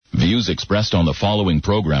views expressed on the following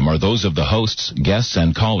program are those of the hosts, guests,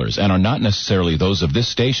 and callers, and are not necessarily those of this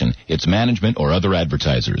station, its management, or other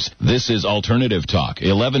advertisers. This is Alternative Talk,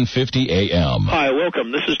 1150 a.m. Hi,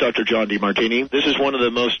 welcome. This is Dr. John DeMartini. This is one of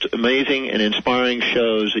the most amazing and inspiring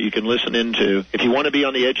shows that you can listen into. If you want to be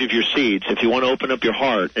on the edge of your seats, if you want to open up your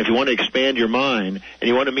heart, if you want to expand your mind, and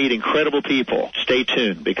you want to meet incredible people, stay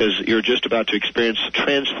tuned, because you're just about to experience a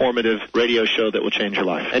transformative radio show that will change your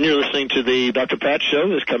life. And you're listening to the Dr. Pat Show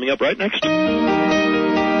that's coming up right next.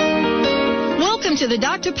 Welcome to the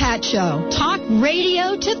Dr. Pat Show. Talk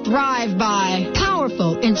radio to thrive by.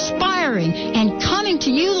 Powerful, inspiring, and coming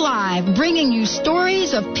to you live, bringing you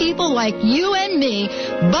stories of people like you and me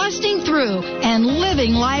busting through and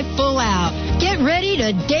living life full out. Get ready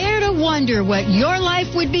to dare to wonder what your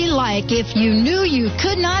life would be like if you knew you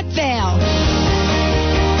could not fail.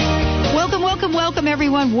 Welcome, welcome, welcome,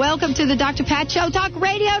 everyone. Welcome to the Dr. Pat Show. Talk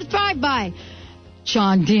radio to thrive by.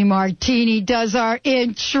 John DeMartini does our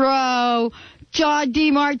intro. John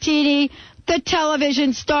DeMartini, the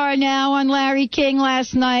television star now on Larry King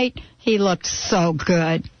last night. He looked so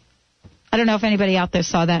good. I don't know if anybody out there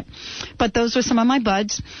saw that. But those were some of my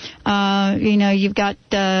buds. You've got,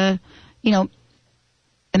 the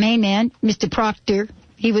main man, Mr. Proctor.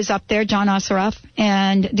 He was up there, John Osseroff,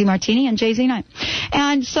 and DeMartini, and Jay-Z Knight.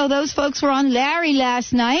 And so those folks were on Larry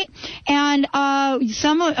last night. And let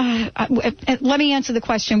me answer the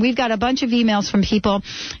question. We've got a bunch of emails from people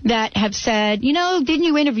that have said, didn't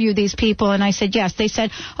you interview these people? And I said, yes. They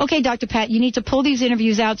said, okay, Dr. Pat, you need to pull these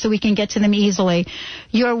interviews out so we can get to them easily.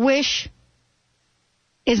 Your wish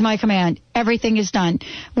is my command. Everything is done.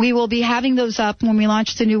 We will be having those up when we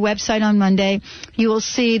launch the new website on Monday. You will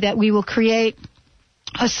see that we will create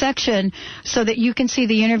a section so that you can see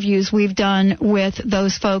the interviews we've done with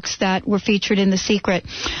those folks that were featured in The Secret.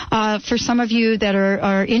 For some of you that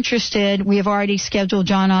are interested, we have already scheduled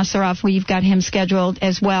John Osseroff. We've got him scheduled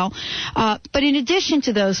as well. But in addition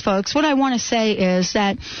to those folks, what I want to say is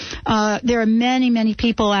that there are many, many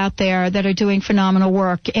people out there that are doing phenomenal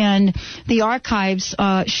work, and the archives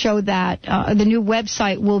show that. The new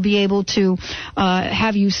website will be able to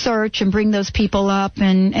have you search and bring those people up,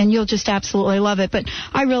 and you'll just absolutely love it. But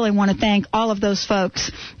I really want to thank all of those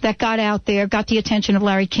folks that got out there, got the attention of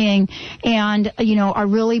Larry King, and, are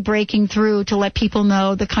really breaking through to let people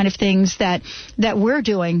know the kind of things that we're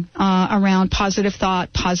doing around positive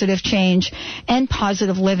thought, positive change, and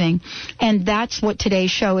positive living. And that's what today's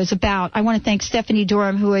show is about. I want to thank Stephanie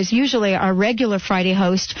Durham, who is usually our regular Friday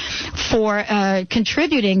host, for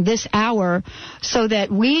contributing this hour so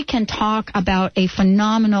that we can talk about a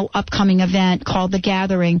phenomenal upcoming event called The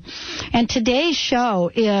Gathering. And today's show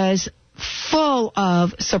is full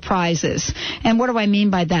of surprises. And what do I mean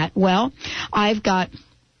by that? Well, I've got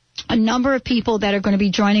a number of people that are going to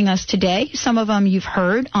be joining us today. Some of them you've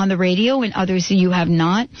heard on the radio and others you have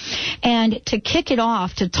not. And to kick it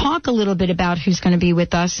off, to talk a little bit about who's going to be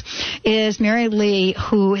with us, is Mary Lee,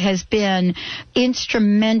 who has been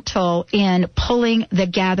instrumental in pulling the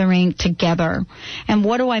gathering together. And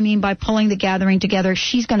what do I mean by pulling the gathering together?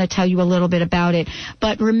 She's going to tell you a little bit about it.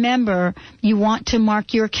 But remember, you want to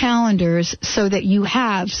mark your calendars so that you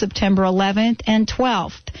have September 11th and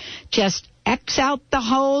 12th. Just X out the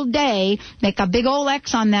whole day, make a big old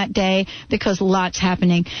X on that day, because lots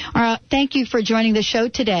happening. Thank you for joining the show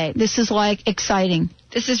today. This is exciting.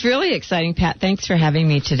 This is really exciting, Pat. Thanks for having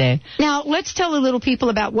me today. Now, let's tell the people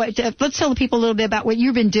a little bit about what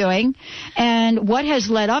you've been doing and what has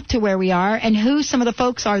led up to where we are and who some of the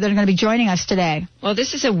folks are that are going to be joining us today. Well,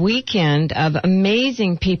 this is a weekend of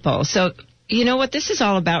amazing people. So, you know what this is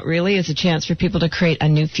all about really is a chance for people to create a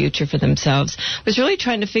new future for themselves. I was really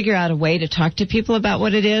trying to figure out a way to talk to people about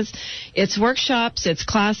what it is. It's workshops, it's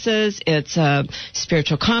classes, it's a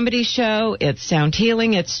spiritual comedy show, it's sound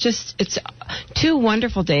healing. It's 2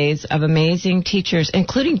 wonderful days of amazing teachers,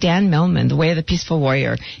 including Dan Millman, the Way of the Peaceful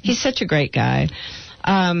Warrior. He's such a great guy.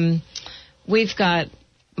 We've got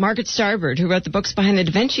Margaret Starbird, who wrote the books behind the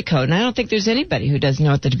Da Vinci Code, and I don't think there's anybody who doesn't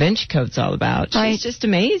know what the Da Vinci Code's all about. Right. She's just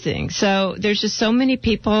amazing. So there's just so many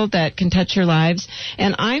people that can touch your lives,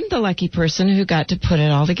 and I'm the lucky person who got to put it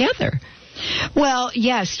all together. Well,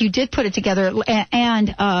 yes, you did put it together,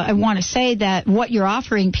 and I want to say that what you're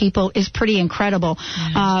offering people is pretty incredible.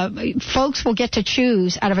 Folks will get to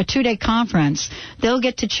choose out of a 2-day conference. They'll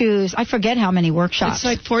get to choose, I forget how many workshops. It's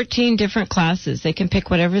like 14 different classes. They can pick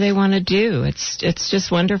whatever they want to do. It's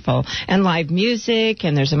just wonderful. And live music,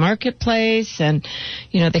 and there's a marketplace, and,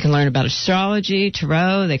 they can learn about astrology,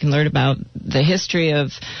 tarot. They can learn about the history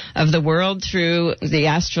of the world through the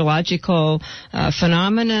astrological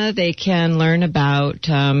phenomena. They can can learn about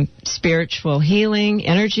spiritual healing,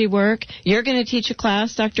 energy work. You're going to teach a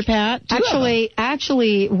class, Dr. Pat?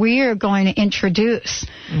 Actually, we're going to introduce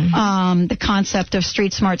the concept of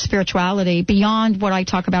street smart spirituality beyond what I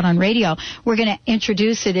talk about on radio. We're going to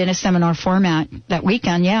introduce it in a seminar format that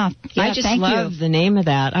weekend. Yeah, I just love the name of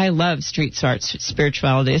that. I love street smart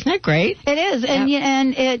spirituality. Isn't that great? It is,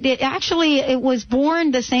 and it was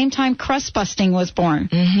born the same time crust busting was born.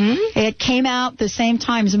 Mm-hmm. It came out the same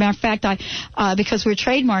time. As a matter of fact, because we're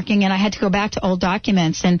trademarking, and I had to go back to old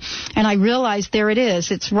documents, and I realized there it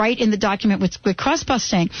is. It's right in the document with crust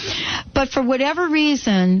busting. But for whatever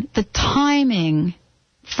reason, the timing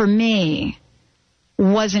for me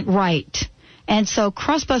wasn't right. And so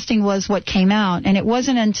crust busting was what came out, and it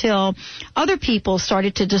wasn't until other people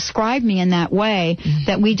started to describe me in that way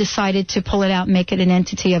that we decided to pull it out and make it an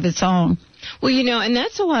entity of its own. Well, and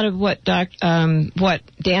that's a lot of what Dan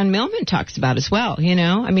Millman talks about as well,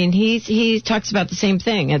 I mean, he talks about the same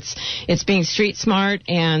thing. It's being street smart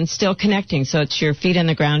and still connecting. So it's your feet in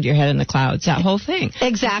the ground, your head in the clouds, that whole thing.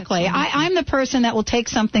 Exactly. I'm the person that will take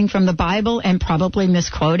something from the Bible and probably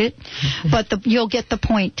misquote it, but you'll get the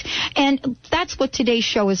point. And that's what today's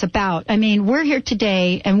show is about. I mean, we're here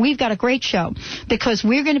today, and we've got a great show because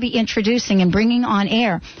we're going to be introducing and bringing on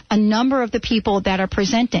air a number of the people that are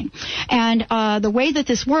presenting. And the way that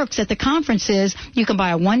this works at the conference is you can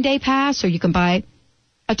buy a one-day pass or you can buy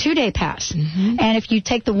a two-day pass. Mm-hmm. And if you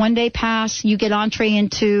take the one-day pass, you get entree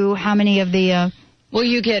into how many of the... Well,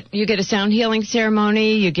 you get a sound healing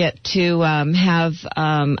ceremony. You get to have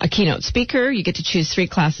a keynote speaker. You get to choose 3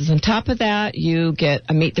 classes on top of that. You get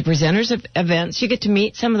to meet the presenters of events. You get to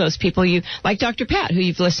meet some of those people like Dr. Pat, who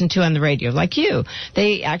you've listened to on the radio, like you.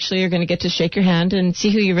 They actually are going to get to shake your hand and see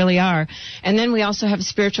who you really are. And then we also have a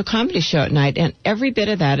spiritual comedy show at night, and every bit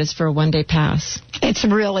of that is for a one-day pass. It's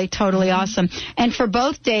really totally awesome. And for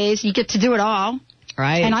both days, you get to do it all.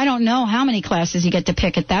 Right. And I don't know how many classes you get to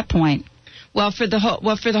pick at that point. Well, for the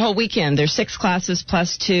whole weekend, there's 6 classes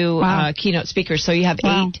plus 2 keynote speakers, so you have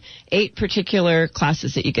 8 particular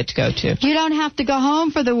classes that you get to go to. You don't have to go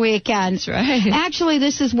home for the weekend. That's right. Actually,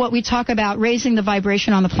 this is what we talk about, raising the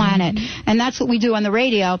vibration on the planet, and that's what we do on the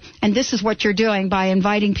radio, and this is what you're doing by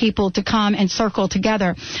inviting people to come and circle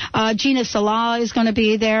together. Gina Salah is going to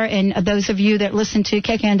be there, and those of you that listen to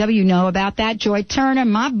KKNW know about that. Joy Turner,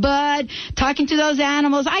 my bud, talking to those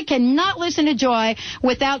animals. I cannot listen to Joy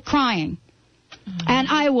without crying. And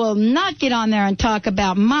I will not get on there and talk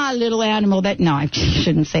about my little animal no, I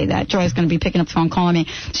shouldn't say that. Joy's going to be picking up the phone calling me.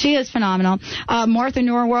 She is phenomenal. Martha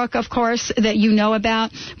Norwalk, of course, that you know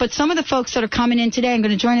about. But some of the folks that are coming in today and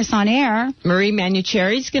going to join us on air. Marie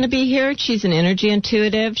Manuchehri is going to be here. She's an energy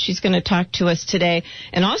intuitive. She's going to talk to us today.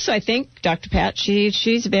 And also, I think, Dr. Pat,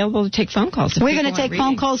 she's available to take phone calls. We're going to take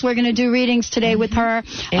phone calls. We're going to do readings today with her.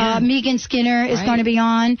 Megan Skinner is going to be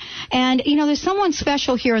on. And, there's someone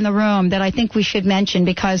special here in the room that I think we should mention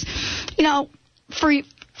because,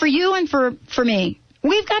 for you and for me,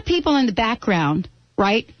 we've got people in the background,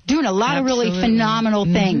 right, doing a lot of really phenomenal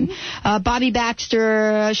things. Bobby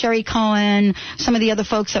Baxter, Sherry Cohen, some of the other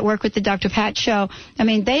folks that work with the Dr. Pat Show. I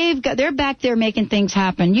mean, they're back there making things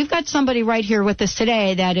happen. You've got somebody right here with us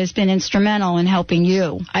today that has been instrumental in helping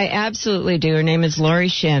you. I absolutely do. Her name is Lori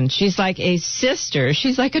Shin. She's like a sister.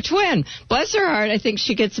 She's like a twin. Bless her heart. I think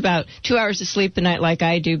she gets about 2 hours of sleep a night like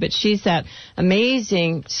I do, but she's that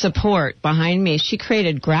amazing support behind me. She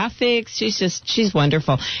created graphics. She's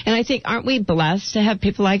wonderful. And I think, aren't we blessed to have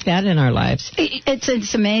people like that in our lives?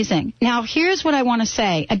 It's amazing. Now, here's what I want to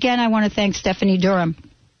say. Again, I want to thank Stephanie Durham.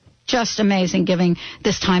 Just amazing giving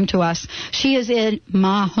this time to us. She is in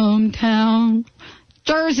my hometown,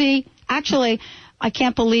 Jersey. Actually, I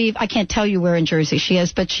can't tell you where in Jersey she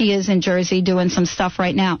is, but she is in Jersey doing some stuff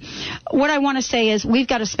right now. What I want to say is we've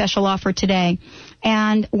got a special offer today,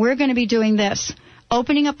 and we're going to be doing this,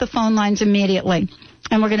 opening up the phone lines immediately.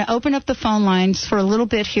 And we're going to open up the phone lines for a little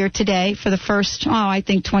bit here today for the first, I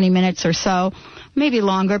think 20 minutes or so, maybe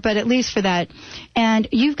longer, but at least for that. And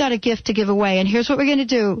you've got a gift to give away. And here's what we're going to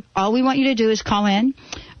do. All we want you to do is call in.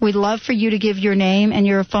 We'd love for you to give your name and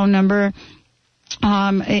your phone number.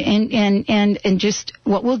 And just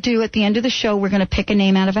what we'll do at the end of the show, we're going to pick a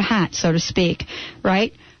name out of a hat, so to speak,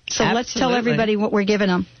 right? So Let's tell everybody what we're giving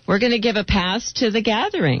them. We're going to give a pass to the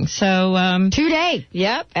gathering. So 2 days.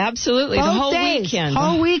 Yep, absolutely. Both the whole days, weekend.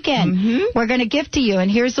 Whole weekend. Mm-hmm. We're going to give to you,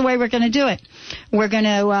 and here's the way we're going to do it. We're going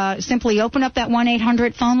to simply open up that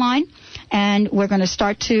 1-800 phone line, and we're going to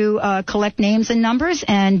start to collect names and numbers.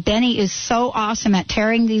 And Benny is so awesome at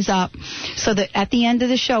tearing these up so that at the end of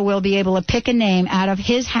the show, we'll be able to pick a name out of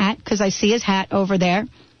his hat, because I see his hat over there.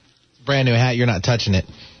 Brand new hat. You're not touching it.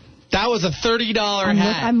 That was a $30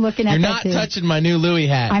 hat. I'm looking at You're that, not too. touching my new Louis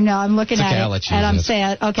hat. I know. I'm looking It's okay, at I'll it. let you And I'm use it.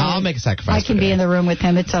 saying, okay. I'll make a sacrifice I can for be today. in the room with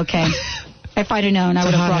him. It's okay. If I'd have known, I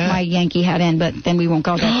would have brought my Yankee hat in, but then we won't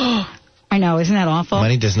go there. I know. Isn't that awful?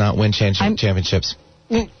 Money does not win championships.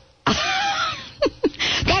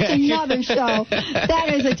 That's another show.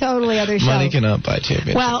 That is a totally other show. Money cannot buy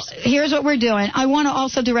championships. Well, here's what we're doing. I want to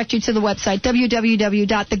also direct you to the website,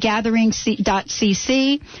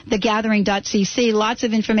 www.thegathering.cc, thegathering.cc. Lots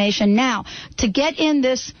of information. Now, to get in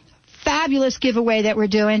this fabulous giveaway that we're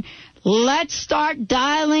doing, let's start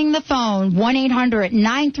dialing the phone.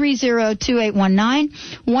 1-800-930-2819.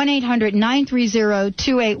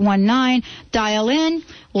 1-800-930-2819. Dial in.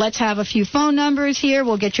 Let's have a few phone numbers here.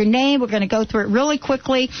 We'll get your name. We're going to go through it really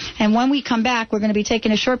quickly. And when we come back, we're going to be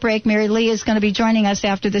taking a short break. Mary Lee is going to be joining us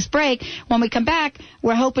after this break. When we come back,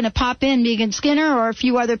 we're hoping to pop in Megan Skinner or a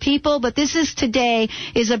few other people. But this is today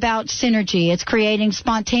is about synergy. It's creating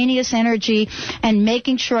spontaneous energy and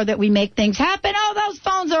making sure that we make things happen. Oh, those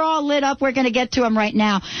phones are all lit up. We're going to get to them right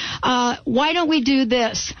now. Why don't we do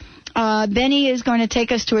this? Benny is going to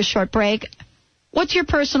take us to a short break. What's your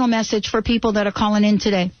personal message for people that are calling in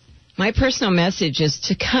today? My personal message is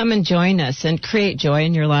to come and join us and create joy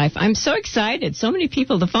in your life. I'm so excited. So many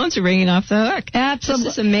people, the phones are ringing off the hook. Absolutely.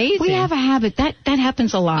 This is amazing. We have a habit. That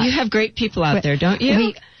happens a lot. You have great people out there, don't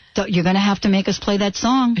you? You're going to have to make us play that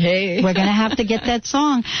song. Hey. We're going to have to get that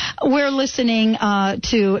song. We're listening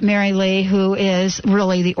to Mary Lee, who is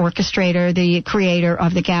really the orchestrator, the creator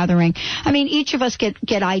of The Gathering. I mean, each of us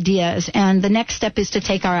get ideas, and the next step is to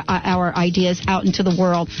take our ideas out into the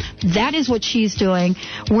world. That is what she's doing.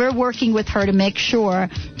 We're working with her to make sure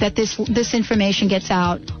that this information gets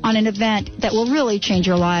out on an event that will really change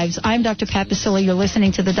your lives. I'm Dr. Pat Baccili. You're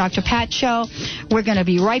listening to The Dr. Pat Show. We're going to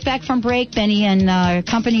be right back from break. Benny and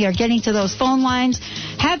company are getting to those phone lines.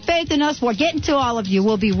 Have faith in us. We're getting to all of you.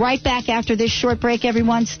 We'll be right back after this short break,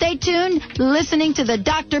 everyone. Stay tuned, listening to the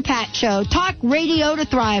Dr. Pat Show. Talk radio to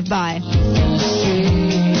thrive by.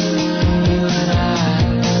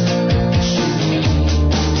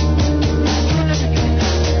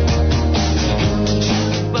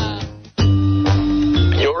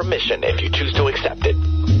 Your mission, if you choose to accept it,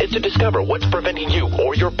 is to discover what's preventing you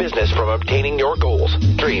or your business from obtaining your goals,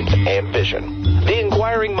 dreams, and vision. The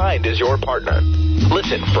Inquiring Mind is your partner.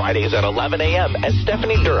 Listen Fridays at 11 a.m. as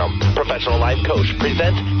Stephanie Durham, professional life coach,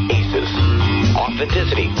 presents ACES.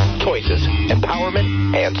 Authenticity, choices,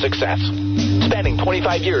 empowerment, and success. Spanning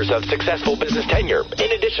 25 years of successful business tenure,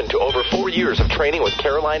 in addition to over 4 years of training with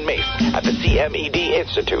Caroline Mace at the CMED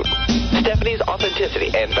Institute. Stephanie's authenticity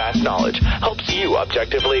and vast knowledge helps you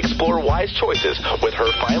objectively explore wise choices with her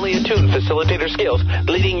finely attuned facilitator skills,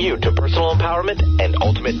 leading you to personal empowerment and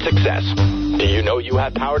ultimate success. Do you know you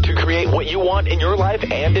have power to create what you want in your life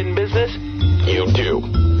and in business? You do.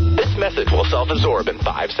 This message will self-absorb in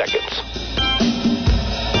 5 seconds.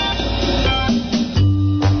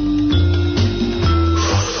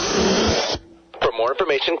 For more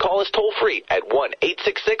information, call us toll-free at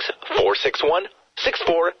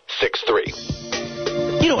 1-866-461-6463.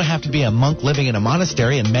 You don't have to be a monk living in a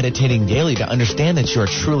monastery and meditating daily to understand that you are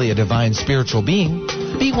truly a divine spiritual being.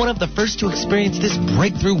 Be one of the first to experience this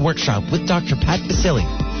breakthrough workshop with Dr. Pat Baccili.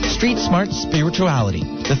 Street Smart Spirituality,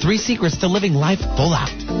 the 3 secrets to living life full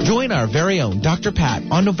out. Join our very own Dr. Pat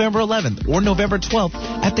on November 11th or November 12th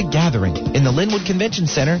at The Gathering in the Linwood Convention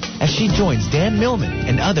Center as she joins Dan Millman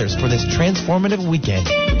and others for this transformative weekend.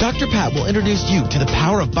 Dr. Pat will introduce you to the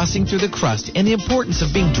power of busting through the crust and the importance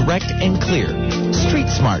of being direct and clear. Street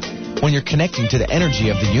Smart, when you're connecting to the energy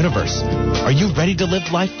of the universe. Are you ready to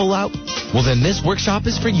live life full out? Well, then this workshop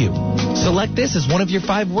is for you. Select this as one of your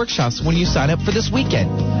 5 workshops when you sign up for this weekend.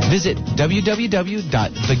 Visit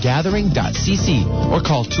www.thegathering.cc or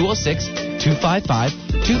call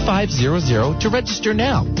 206-255-2500 to register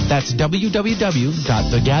now. That's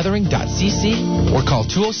www.thegathering.cc or call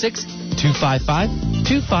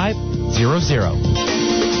 206-255-2500.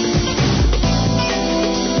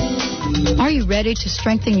 Are you ready to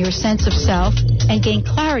strengthen your sense of self and gain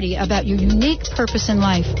clarity about your unique purpose in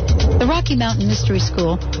life? The Rocky Mountain Mystery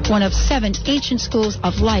School, one of 7 ancient schools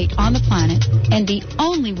of light on the planet and the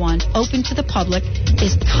only one open to the public,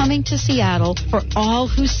 is coming to Seattle for all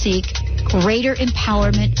who seek greater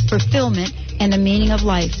empowerment, fulfillment, and the meaning of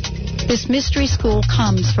life. This mystery school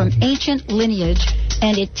comes from ancient lineage,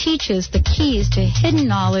 and it teaches the keys to hidden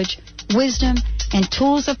knowledge, wisdom, and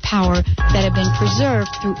tools of power that have been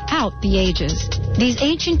preserved throughout the ages. These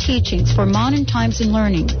ancient teachings for modern times and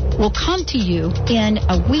learning will come to you in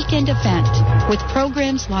a weekend event with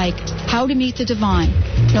programs like How to Meet the Divine,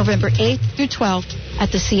 November 8th through 12th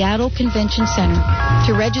at the Seattle Convention Center.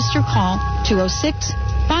 To register, call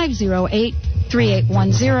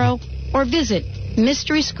 206-508-3810 or visit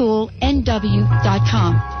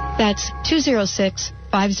mysteryschoolnw.com. That's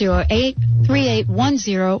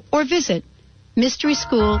 206-508-3810 or visit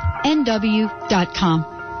mysteryschoolnw.com.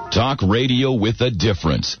 Talk radio with a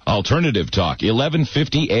difference. Alternative Talk,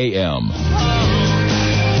 1150 AM.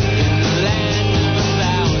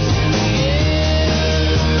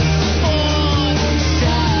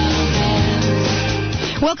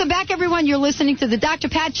 Welcome back, everyone. You're listening to the Dr.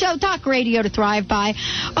 Pat Show, Talk Radio to Thrive By.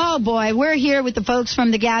 Oh, boy, we're here with the folks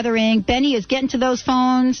from The Gathering. Benny is getting to those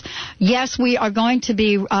phones. Yes, we are going to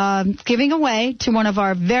be giving away to one of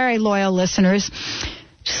our very loyal listeners.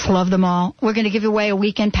 Just love them all. We're going to give away a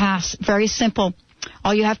weekend pass. Very simple.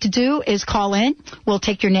 All you have to do is call in. We'll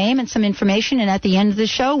take your name and some information, and at the end of the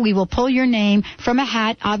show, we will pull your name from a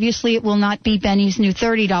hat. Obviously, it will not be Benny's new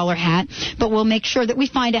 $30 hat, but we'll make sure that we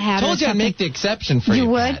find a hat. Told you I'd make the exception for you. You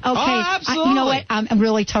would? Pat. Okay. Oh, absolutely. You know what? I'm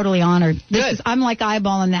really totally honored. Good. I'm like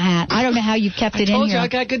eyeballing the hat. I don't know how you kept it in here. I told you I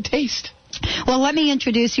got good taste. Well, let me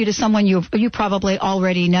introduce you to someone you probably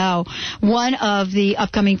already know. One of the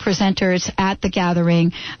upcoming presenters at The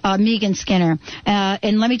Gathering, Megan Skinner.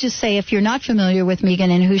 And let me just say, if you're not familiar with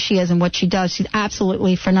Megan and who she is and what she does, she's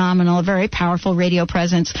absolutely phenomenal, a very powerful radio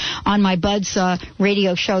presence on my Bud's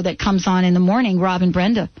radio show that comes on in the morning, Rob and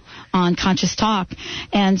Brenda, on Conscious Talk.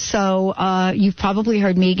 And so you've probably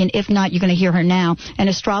heard Megan. If not, you're going to hear her now. An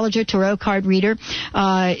astrologer, tarot card reader.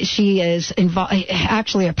 She is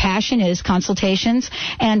actually her passion is consultations,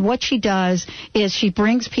 and what she does is she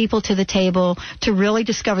brings people to the table to really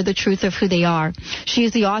discover the truth of who they are. She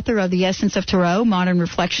is the author of The Essence of Tarot, Modern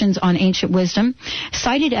Reflections on Ancient Wisdom,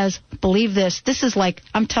 cited as, believe this is like,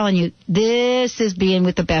 I'm telling you, this is being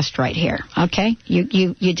with the best right here, okay? Do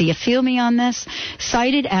you feel me on this?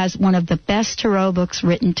 Cited as one of the best tarot books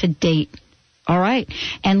written to date. All right,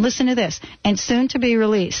 and listen to this, and soon to be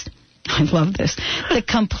released, I love this, The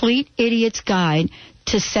Complete Idiot's Guide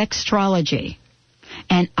to Sextrology.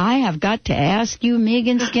 And I have got to ask you,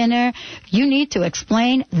 Megan Skinner, you need to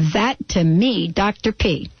explain that to me, Dr.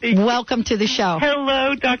 P. Welcome to the show.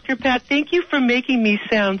 Hello, Dr. Pat. Thank you for making me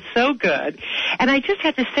sound so good. And I just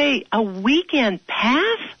have to say, a weekend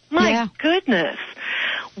pass? My goodness.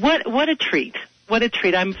 What a treat. What a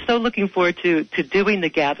treat. I'm so looking forward to doing The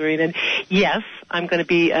Gathering. And yes, I'm going to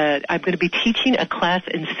be teaching a class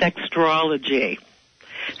in sextrology.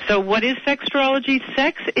 So what is sextrology?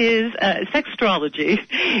 Sextrology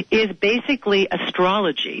is basically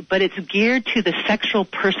astrology, but it's geared to the sexual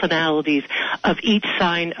personalities of each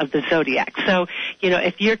sign of the zodiac. So,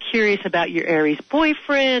 if you're curious about your Aries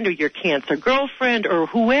boyfriend or your Cancer girlfriend or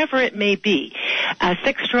whoever it may be,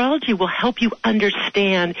 sextrology will help you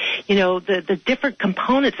understand, the different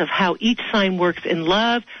components of how each sign works in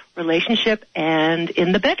love, relationship, and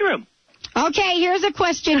in the bedroom. Okay, here's a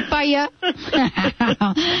question for you.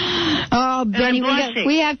 Oh, Benny,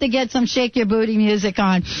 we have to get some Shake Your Booty music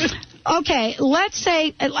on. Okay, let's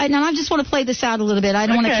say, and I just want to play this out a little bit. I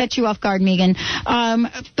don't want to catch you off guard, Megan.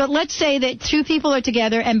 But let's say that two people are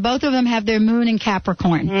together and both of them have their moon in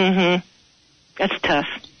Capricorn. Mm-hmm. That's tough.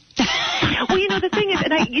 Well, the thing is,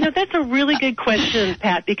 and that's a really good question,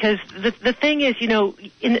 Pat, because the thing is,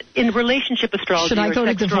 in relationship astrology, should I go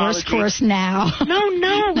to divorce course now?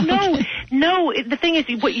 No. The thing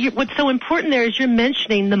is, what's so important there is you're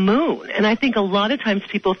mentioning the moon, and I think a lot of times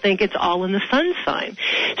people think it's all in the sun sign.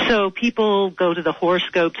 So people go to the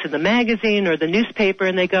horoscopes in the magazine or the newspaper,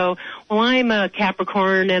 and they go, well, I'm a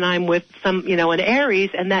Capricorn, and I'm with some, an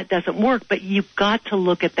Aries, and that doesn't work. But you've got to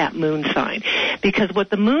look at that moon sign, because what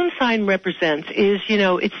the moon sign represents is,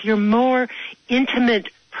 it's your more intimate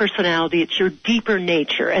personality, it's your deeper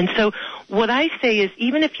nature. And so what I say is,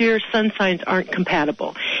 even if your sun signs aren't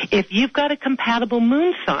compatible, if you've got a compatible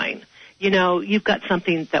moon sign, you've got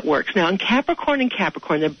something that works. Now, in Capricorn and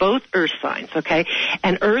Capricorn, they're both earth signs, okay?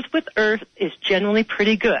 And earth with earth is generally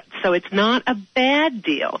pretty good. So it's not a bad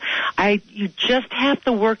deal. You just have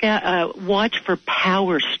to watch for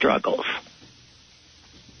power struggles.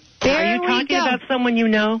 Are you talking about someone you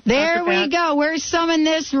know? There we go. We're summing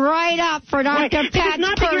this right up for Dr.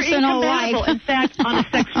 Pat's personal life. In fact, on a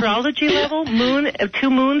sextrology level,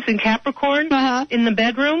 two moons in Capricorn in the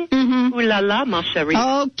bedroom. Mm-hmm. Ooh la la,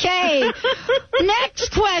 Manuchehri. Okay.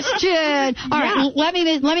 Next question. All right. Let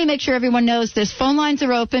me make sure everyone knows this. Phone lines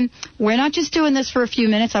are open. We're not just doing this for a few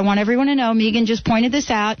minutes. I want everyone to know. Megan just pointed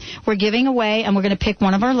this out. We're giving away, and we're going to pick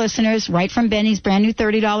one of our listeners right from Benny's brand new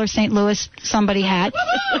 $30 St. Louis somebody hat.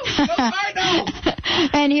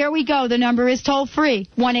 And here we go. The number is toll free.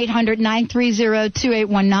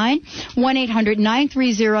 1-800-930-2819.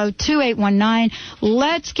 1-800-930-2819.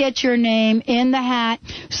 Let's get your name in the hat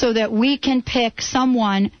so that we can pick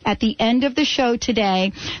someone at the end of the show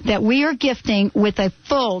today that we are gifting with a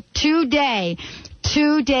full 2-day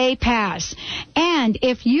pass. And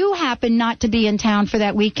if you happen not to be in town for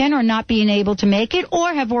that weekend or not being able to make it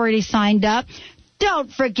or have already signed up,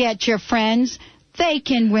 don't forget your friends. They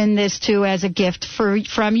can win this, too, as a gift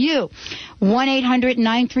from you.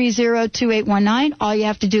 1-800-930-2819. All you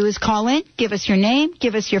have to do is call in, give us your name,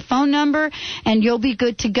 give us your phone number, and you'll be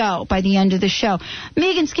good to go by the end of the show.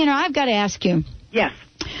 Megan Skinner, I've got to ask you. Yes.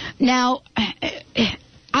 Now,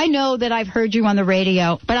 I know that I've heard you on the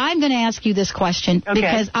radio, but I'm going to ask you this question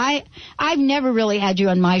because I've never really had you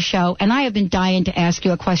on my show, and I have been dying to ask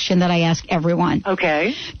you a question that I ask everyone.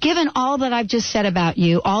 Okay. Given all that I've just said about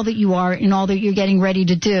you, all that you are and all that you're getting ready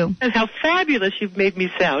to do. And how fabulous you've made me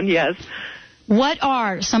sound, yes. What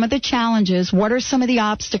are some of the challenges, what are some of the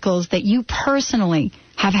obstacles that you personally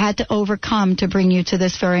have had to overcome to bring you to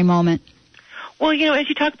this very moment? Well, you know, as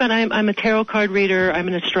you talk about, I'm a tarot card reader. I'm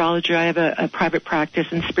an astrologer. I have a private practice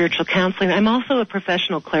in spiritual counseling. I'm also a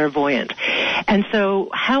professional clairvoyant. And so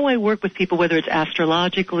how I work with people, whether it's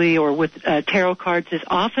astrologically or with tarot cards, is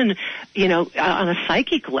often, you know, on a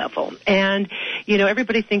psychic level. And, you know,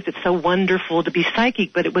 everybody thinks it's so wonderful to be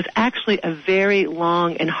psychic, but it was actually a very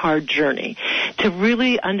long and hard journey to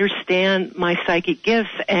really understand my psychic gifts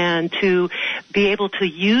and to be able to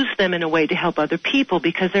use them in a way to help other people,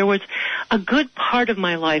 because there was a good part of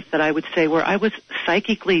my life that I would say where I was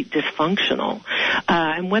psychically dysfunctional.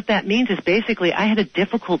 And what that means is basically I had a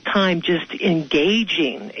difficult time just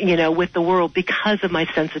engaging, you know, with the world because of my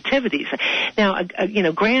sensitivities. Now, you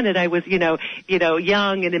know, granted, I was, you know,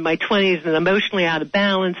 young and in my 20s and emotionally out of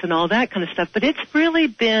balance and all that kind of stuff, but it's really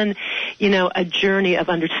been, you know, a journey of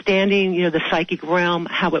understanding, you know, the psychic realm,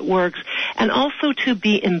 how it works, and also to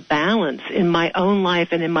be in balance in my own life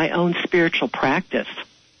and in my own spiritual practice.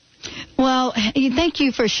 Well, thank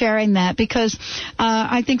you for sharing that, because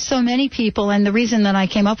I think so many people, and the reason that I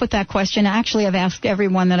came up with that question, actually I've asked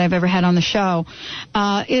everyone that I've ever had on the show,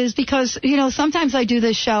 is because, you know, sometimes I do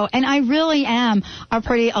this show, and I really am a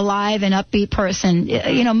pretty alive and upbeat person,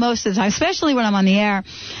 you know, most of the time, especially when I'm on the air.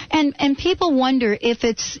 And people wonder if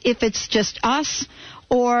it's just us,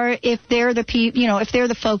 or if they're the if they're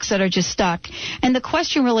the folks that are just stuck. And the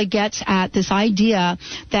question really gets at this idea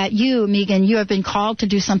that you, Megan, you have been called to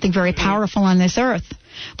do something very powerful on this earth.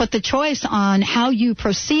 But the choice on how you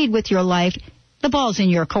proceed with your life, the ball's in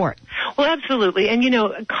your court. Well, absolutely. And, you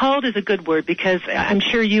know, called is a good word, because I'm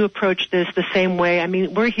sure you approach this the same way. I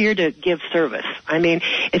mean, we're here to give service. I mean,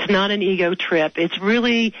 it's not an ego trip. It's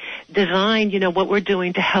really designed, you know, what we're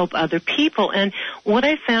doing to help other people. And what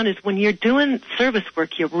I found is when you're doing service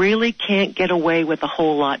work, you really can't get away with a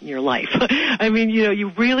whole lot in your life. I mean, you know, you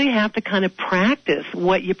really have to kind of practice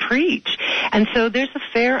what you preach. And so there's a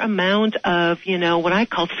fair amount of, you know, what I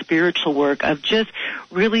call spiritual work, of just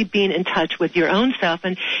really being in touch with your own self.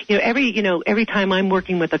 And, you know, every time I'm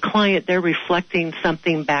working with a client, they're reflecting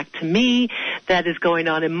something back to me that is going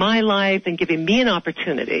on in my life and giving me an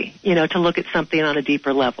opportunity, you know, to look at something on a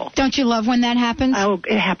deeper level. Don't you love when that happens? Oh,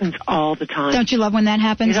 it happens all the time. Don't you love when that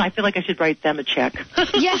happens? You know, I feel like I should write them a check.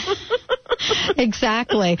 Yeah,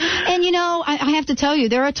 exactly. And, you know, I have to tell you,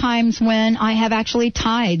 there are times when I have actually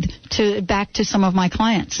tied back to some of my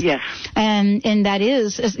clients. Yes. And that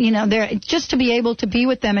is, you know, just to be able to be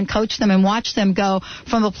with them and coach them and watch them go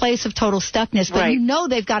from a place of total stuckness, but right. You know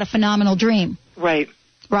they've got a phenomenal dream. Right.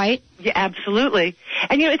 Right? Yeah, absolutely.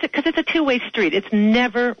 And, you know, because it's a two-way street. It's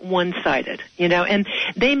never one-sided, you know, and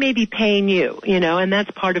they may be paying you, you know, and that's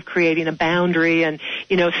part of creating a boundary and,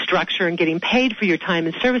 you know, structure and getting paid for your time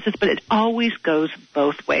and services, but it always goes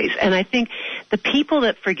both ways. And I think the people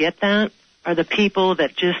that forget that are the people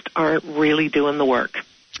that just aren't really doing the work.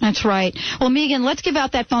 That's right. Well, Megan, let's give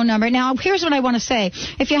out that phone number. Now, here's what I want to say.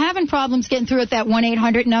 If you're having problems getting through at that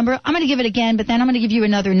 1-800 number, I'm going to give it again, but then I'm going to give you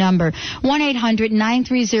another number.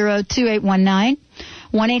 1-800-930-2819.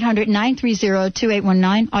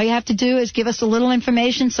 1-800-930-2819. All you have to do is give us a little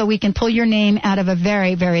information so we can pull your name out of a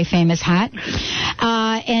very, very famous hat.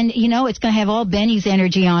 And, you know, it's going to have all Benny's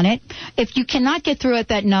energy on it. If you cannot get through at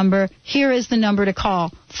that number, here is the number to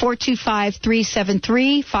call.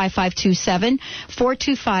 425-373-5527,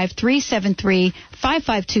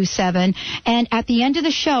 425-373-5527. And at the end of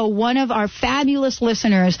the show, one of our fabulous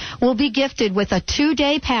listeners will be gifted with a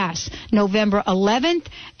 2-day pass, November 11th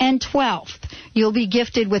and 12th. You'll be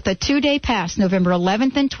gifted with a 2-day pass, November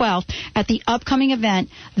 11th and 12th, at the upcoming event,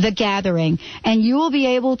 The Gathering. And you will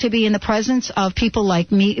be able to be in the presence of people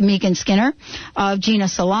like Megan Skinner, of Gina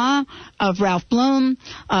Salah, of Ralph Bloom,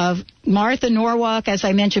 of Martha Norwalk, as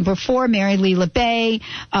I mentioned before, Mary Lee LeBay,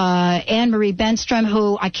 Anne-Marie Benstrom,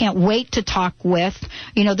 who I can't wait to talk with.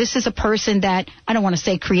 You know, this is a person that, I don't want to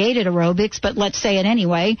say created aerobics, but let's say it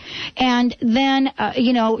anyway. And then,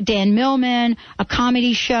 Dan Millman, a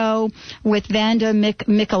comedy show with Vanda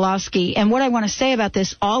Michalowski. And what I want to say about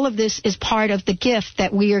this, all of this is part of the gift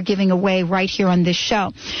that we are giving away right here on this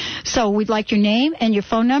show. So we'd like your name and your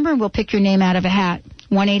phone number, and we'll pick your name out of a hat.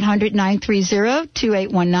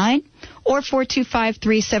 1-800-930-2819 or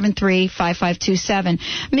 425-373-5527.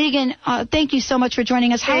 Megan, thank you so much for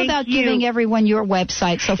joining us. How about giving everyone your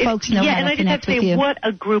website so folks know how to connect with you? Yeah, and I just have to say, what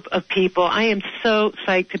a group of people. I am so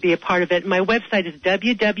psyched to be a part of it. My website is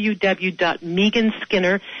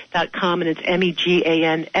www.meganskinner.com, and it's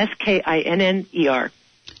MEGANSKINNER.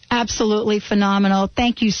 Absolutely phenomenal.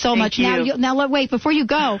 Thank you so much. Now, wait, before you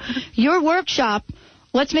go, your workshop,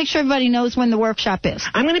 let's make sure everybody knows when the workshop is.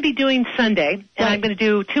 I'm going to be doing Sunday, and I'm going to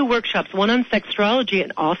do 2 workshops, one on sextrology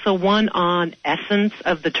and also one on essence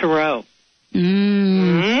of the tarot.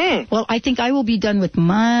 Well, I think I will be done with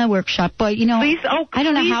my workshop, but I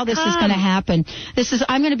don't know how this is going to happen.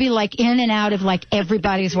 I'm going to be like in and out of like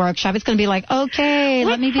everybody's workshop. It's going to be like, okay,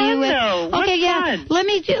 let me be with. Okay, yeah. Let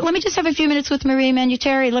me just have a few minutes with Marie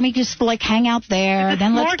Manuchehri. Let me just like hang out there.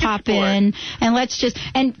 Then let's pop in and let's just.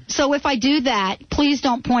 And so if I do that, please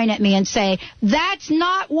don't point at me and say that's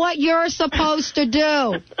not what you're supposed to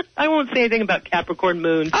do. I won't say anything about Capricorn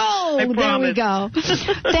moon. Oh, there we go.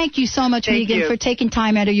 Thank you so much, Megan, for taking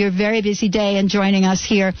time out of your very busy day and joining us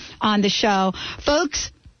here on the show.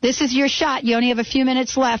 Folks, this is your shot. You only have a few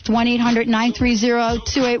minutes left.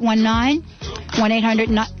 1-800-930-2819.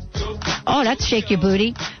 1-800-9... Oh, that's Shake Your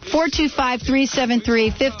Booty.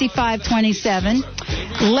 425-373-5527.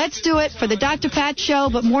 Let's do it for the Dr. Pat Show,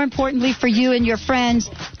 but more importantly for you and your friends.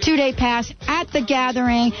 2-day pass at The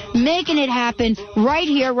Gathering, making it happen right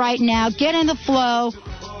here, right now. Get in the flow.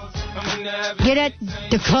 Get at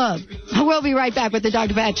the club. We'll be right back with the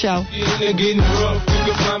Dr. Pat Show.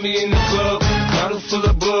 Bottle full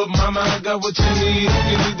of bub, mama, I got what you need.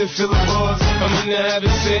 You need to fill the bars. I'm into having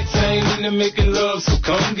sex, I ain't into making love. So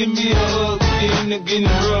come give me a hug, get into getting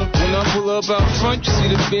rough. When I pull up out front, you see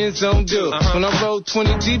the Benz on dub. When I roll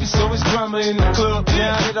 20 deep, it's always drama in the club.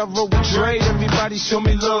 Now that I roll with Dre, everybody show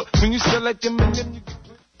me love. When you still like them and them,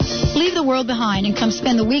 leave the world behind and come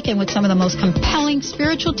spend the weekend with some of the most compelling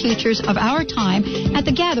spiritual teachers of our time at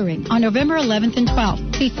The Gathering on November 11th and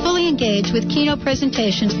 12th. Be fully engaged with keynote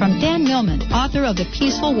presentations from Dan Millman, author of The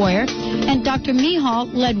Peaceful Warrior, and Dr. Mihal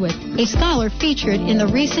Ledwith, a scholar featured in the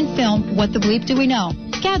recent film What the Bleep Do We Know?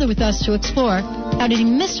 Gather with us to explore how to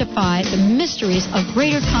demystify the mysteries of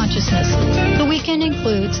greater consciousness. The weekend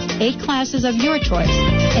includes 8 classes of your choice,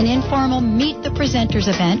 an informal Meet the Presenters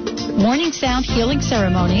event, morning sound healing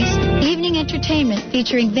ceremonies, evening entertainment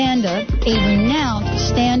featuring Vanda, a renowned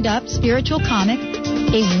stand-up spiritual comic,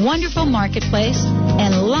 a wonderful marketplace,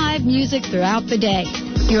 and live music throughout the day.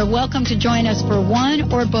 You're welcome to join us for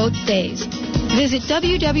one or both days. Visit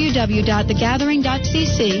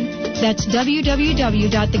www.thegathering.cc. That's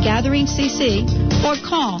www.thegatheringcc, or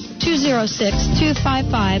call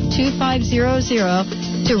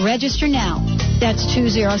 206-255-2500 to register now. That's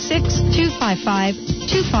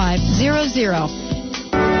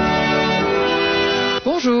 206-255-2500.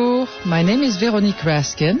 Bonjour, my name is Veronique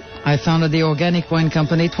Raskin. I founded the Organic Wine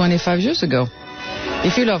Company 25 years ago.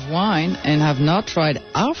 If you love wine and have not tried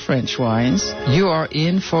our French wines, you are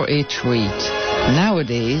in for a treat.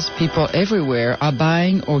 Nowadays, people everywhere are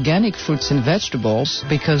buying organic fruits and vegetables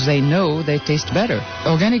because they know they taste better.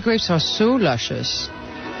 Organic grapes are so luscious.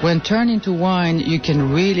 When turned into wine, you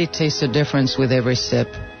can really taste the difference with every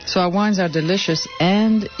sip. So our wines are delicious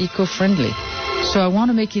and eco-friendly. So I want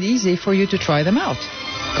to make it easy for you to try them out.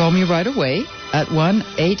 Call me right away at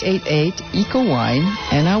 1-888-ECO-WINE,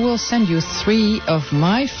 and I will send you 3 of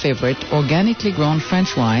my favorite organically grown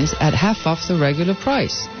French wines at half off the regular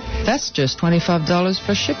price. That's just $25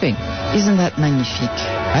 plus shipping. Isn't that magnifique?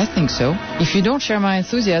 I think so. If you don't share my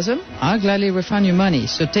enthusiasm, I'll gladly refund your money.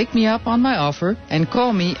 So take me up on my offer and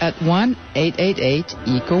call me at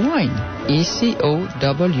 1-888-ECO-WINE.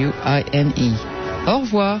 ECOWINE. Au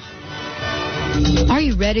revoir. Are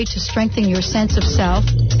you ready to strengthen your sense of self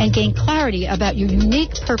and gain clarity about your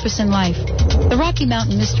unique purpose in life? The Rocky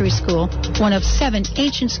Mountain Mystery School, one of 7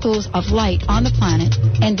 ancient schools of light on the planet,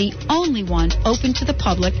 and the only one open to the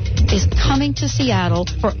public, is coming to Seattle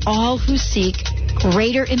for all who seek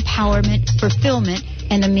greater empowerment, fulfillment,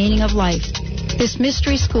 and the meaning of life. This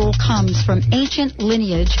mystery school comes from ancient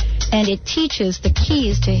lineage, and it teaches the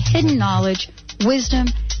keys to hidden knowledge, wisdom,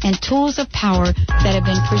 and tools of power that have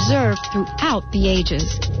been preserved throughout the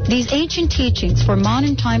ages. These ancient teachings for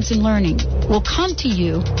modern times and learning will come to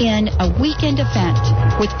you in a weekend event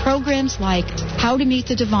with programs like How to Meet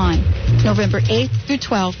the Divine, November 8th through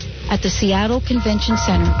 12th at the Seattle Convention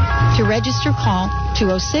Center. To register, call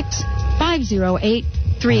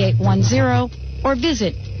 206-508-3810 or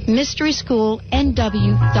visit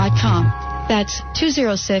mysteryschoolnw.com. That's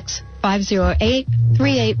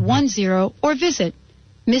 206-508-3810 or visit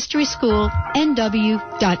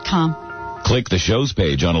mysteryschoolnw.com. Click the shows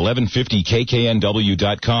page on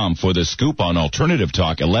 1150kknw.com for the scoop on Alternative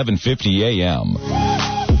Talk 1150 AM.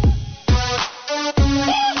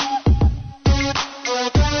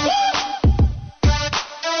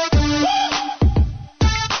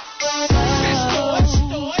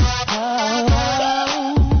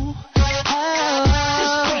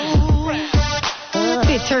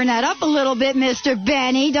 Turn that up a little bit, Mr.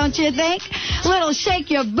 Benny, don't you think? A little shake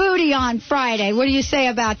your booty on Friday. What do you say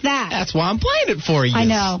about that? That's why I'm playing it for you. I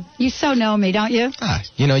know. You so know me, don't you?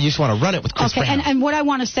 You just want to run it with Chris Brown. And what I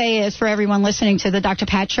want to say is for everyone listening to the Dr.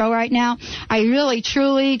 Pat Show right now, I really,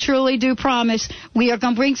 truly, truly do promise we are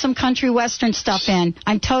going to bring some country western stuff in.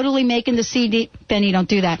 I'm totally making the CD. Benny, don't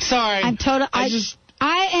do that. Sorry.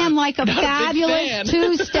 I am like a fabulous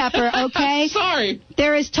two-stepper, okay? Sorry.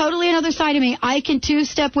 There is totally another side of me. I can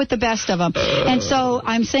two-step with the best of them. And so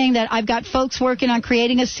I'm saying that I've got folks working on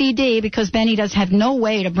creating a CD because Benny does have no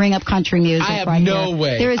way to bring up country music I have right no here.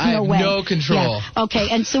 way. There is no way. No control. Yeah. Okay,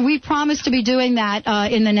 and so we promise to be doing that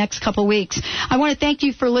in the next couple weeks. I want to thank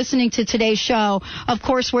you for listening to today's show. Of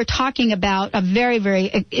course, we're talking about a very,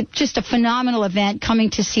 just a phenomenal event coming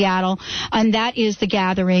to Seattle, and that is The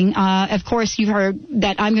Gathering. Of course, you've heard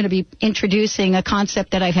that I'm going to be introducing a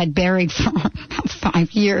concept that I've had buried for about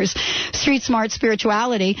 5 years, Street Smart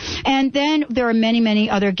Spirituality. And then there are many, many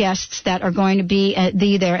other guests that are going to be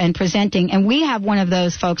there and presenting. And we have one of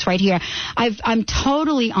those folks right here. I'm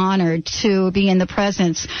totally honored to be in the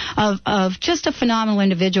presence of just a phenomenal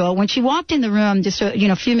individual. When she walked in the room just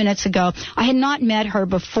a few minutes ago, I had not met her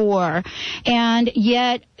before. And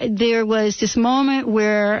yet there was this moment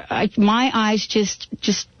where my eyes just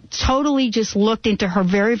totally just looked into her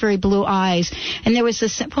very, very blue eyes. And there was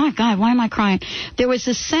this, oh my God, why am I crying? There was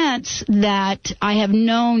a sense that I have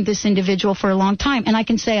known this individual for a long time, and I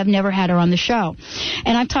can say I've never had her on the show.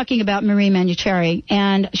 And I'm talking about Marie Manuchehri,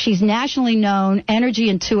 and she's nationally known energy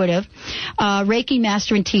intuitive, Reiki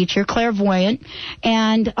master and teacher, clairvoyant,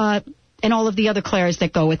 and all of the other clairs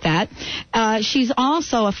that go with that. She's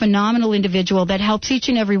also a phenomenal individual that helps each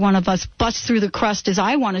and every one of us bust through the crust, as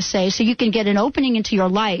I want to say, so you can get an opening into your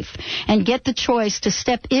life and get the choice to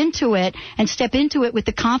step into it, and step into it with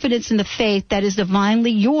the confidence and the faith that is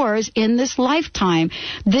divinely yours in this lifetime.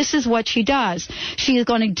 This is what she does. She is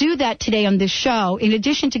going to do that today on this show. In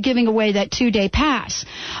addition to giving away that 2-day pass,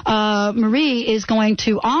 Marie is going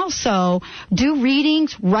to also do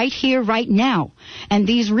readings right here, right now. And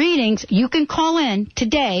these readings, you can call in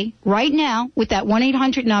today, right now, with that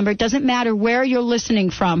 1-800 number. It doesn't matter where you're listening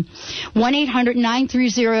from.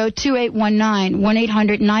 1-800-930-2819.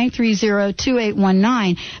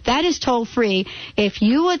 1-800-930-2819. That is toll free. If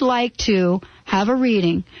you would like to have a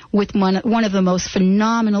reading with one of the most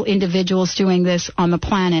phenomenal individuals doing this on the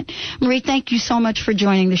planet. Marie, thank you so much for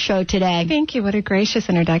joining the show today. Thank you. What a gracious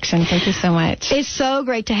introduction. Thank you so much. It's so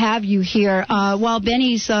great to have you here. While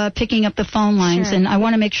Benny's picking up the phone lines, sure. And I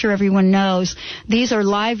want to make sure everyone knows, these are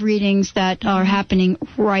live readings that are happening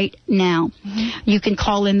right now. Mm-hmm. You can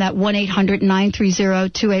call in that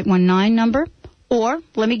 1-800-930-2819 number. Or,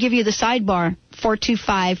 let me give you the sidebar,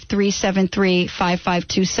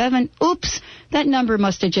 425-373-5527. Oops, that number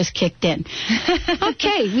must have just kicked in.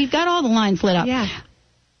 Okay, we've got all the lines lit up. Yeah.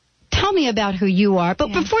 Tell me about who you are.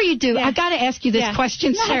 But before you do, I've got to ask you this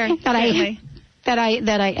question that I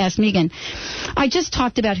asked Megan. I just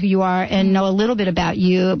talked about who you are and know a little bit about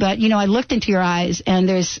you, but, I looked into your eyes and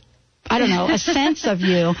there's, I don't know, a sense of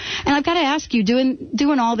you. And I've got to ask you,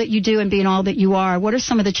 doing all that you do and being all that you are, what are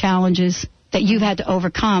some of the challenges that you've had to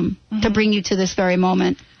overcome to bring you to this very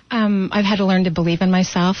moment? I've had to learn to believe in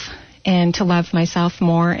myself and to love myself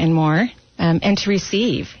more and more. and to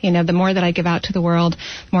receive. The more that I give out to the world,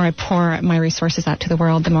 the more I pour my resources out to the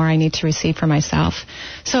world, the more I need to receive for myself.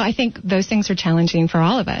 So I think those things are challenging for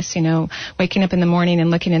all of us, waking up in the morning and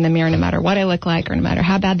looking in the mirror no matter what I look like or no matter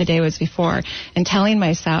how bad the day was before, and telling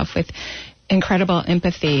myself with incredible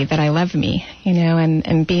empathy that I love me,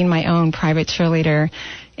 and being my own private cheerleader,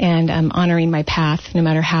 and honoring my path no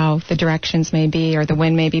matter how the directions may be or the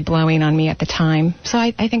wind may be blowing on me at the time. So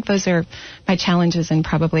I think those are my challenges and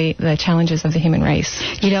probably the challenges of the human race.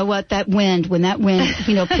 You know what? When that wind,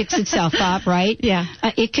 picks itself up, right? Yeah.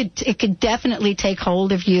 It could definitely take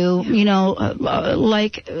hold of you,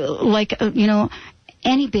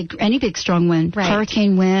 any big strong wind, right.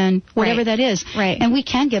 Hurricane wind, whatever right. that is. Right. And we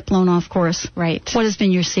can get blown off course. Right. What has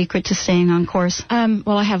been your secret to staying on course?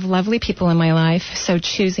 Well, I have lovely people in my life, so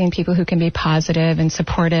choosing people who can be positive and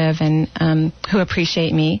supportive and who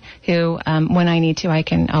appreciate me, who, when I need to, I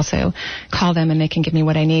can also call them and they can give me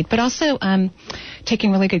what I need. But also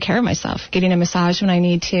taking really good care of myself, getting a massage when I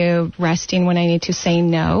need to, resting when I need to, saying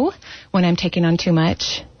no when I'm taking on too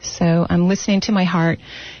much. So I'm listening to my heart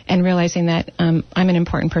and realizing that I'm an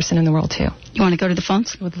important person in the world, too. You want to go to the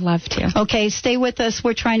phones? Would love to. Okay, stay with us.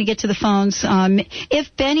 We're trying to get to the phones.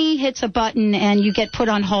 If Benny hits a button and you get put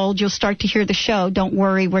on hold, you'll start to hear the show. Don't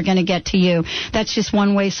worry, we're going to get to you. That's just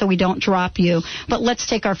one way so we don't drop you. But let's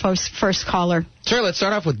take our first caller. Sure, let's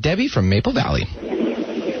start off with Debbie from Maple Valley.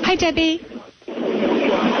 Hi, Debbie.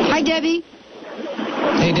 Hi, Debbie.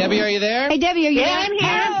 Hey, Debbie, are you there? Hey, Debbie, are you there? I'm here.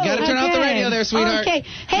 Got to turn off the radio there, sweetheart. Okay.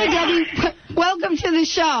 Hey, Debbie, welcome to the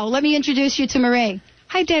show. Let me introduce you to Marie.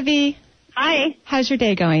 Hi, Debbie. Hi. How's your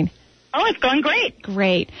day going? Oh, it's going great.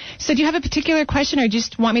 Great. So do you have a particular question or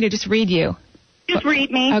just want me to just read you? Just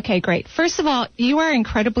read me. Okay, great. First of all, you are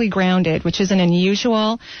incredibly grounded, which is an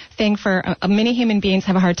unusual thing for many human beings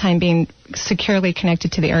have a hard time being securely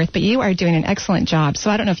connected to the earth, but you are doing an excellent job. So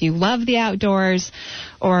I don't know if you love the outdoors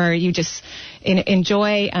or you just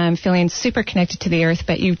enjoy feeling super connected to the earth,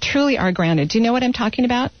 but you truly are grounded. Do you know what I'm talking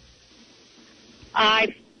about?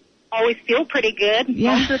 I always feel pretty good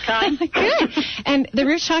most of the time. Good. And the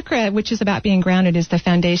root chakra, which is about being grounded, is the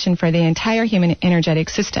foundation for the entire human energetic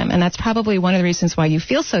system. And that's probably one of the reasons why you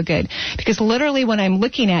feel so good. Because literally when I'm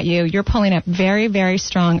looking at you, you're pulling up very, very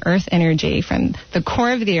strong earth energy from the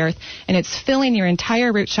core of the earth, and it's filling your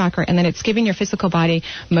entire root chakra, and then it's giving your physical body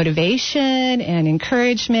motivation and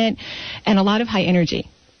encouragement and a lot of high energy.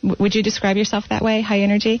 Would you describe yourself that way, high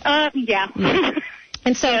energy? Yeah.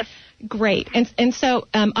 And so... Yes. Great. And so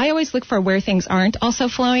I always look for where things aren't also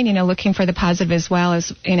flowing, looking for the positive as well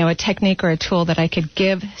as, a technique or a tool that I could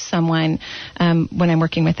give someone when I'm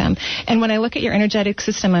working with them. And when I look at your energetic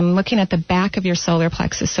system, I'm looking at the back of your solar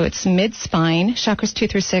plexus. So it's mid-spine. Chakras 2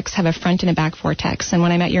 through 6 have a front and a back vortex. And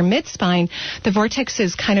when I'm at your mid-spine, the vortex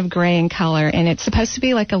is kind of gray in color, and it's supposed to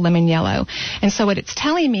be like a lemon yellow. And so what it's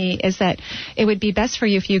telling me is that it would be best for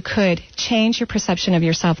you if you could change your perception of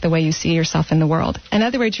yourself the way you see yourself in the world. In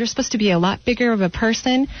other words, you're supposed to be a lot bigger of a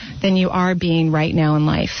person than you are being right now in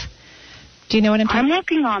life. Do you know what I'm talking about? I'm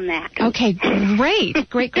working on that. Okay, great.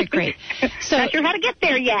 So, Not sure how to get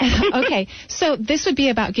there yet. Okay, so this would be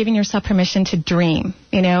about giving yourself permission to dream.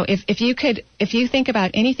 If you think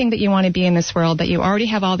about anything that you want to be in this world, that you already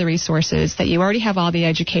have all the resources, that you already have all the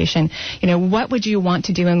education, what would you want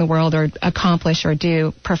to do in the world or accomplish or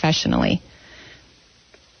do professionally?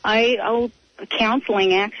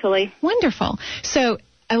 Counseling, actually. Wonderful. So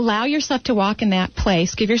allow yourself to walk in that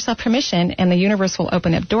place. Give yourself permission, and the universe will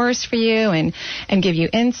open up doors for you and give you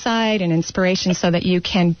insight and inspiration so that you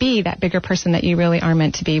can be that bigger person that you really are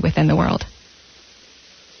meant to be within the world.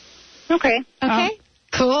 Okay. Okay?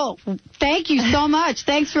 Cool. Thank you so much.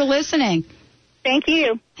 Thanks for listening. Thank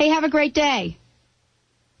you. Hey, have a great day.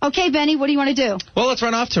 Okay, Benny, what do you want to do? Well, let's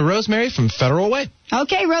run off to Rosemary from Federal Way.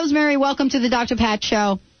 Okay, Rosemary, welcome to the Dr. Pat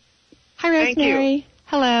Show. Hi, Rosemary. Thank you.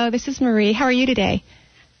 Hello, this is Marie. How are you today?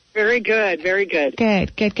 Very good, very good.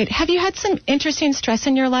 Good. Have you had some interesting stress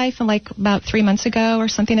in your life, like about 3 months ago or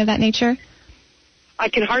something of that nature? I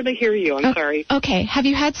can hardly hear you. I'm sorry. Okay. Have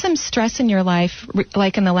you had some stress in your life,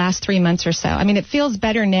 like in the last 3 months or so? I mean, it feels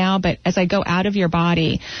better now, but as I go out of your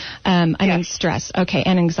body, I'm in stress. Okay,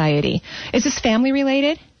 and anxiety. Is this family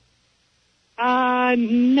related?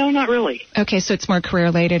 No, not really. Okay, so it's more career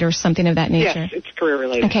related or something of that nature? Yes, it's career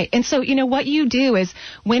related. Okay, and so, what you do is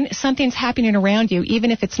when something's happening around you,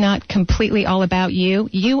 even if it's not completely all about you,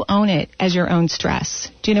 you own it as your own stress.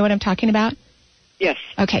 Do you know what I'm talking about? Yes.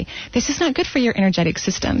 Okay. This is not good for your energetic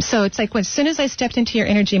system. So it's like as soon as I stepped into your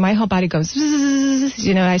energy, my whole body goes, zzz,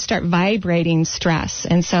 I start vibrating stress.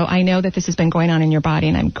 And so I know that this has been going on in your body,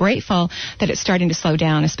 and I'm grateful that it's starting to slow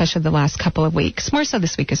down, especially the last couple of weeks. More so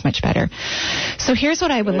this week is much better. So here's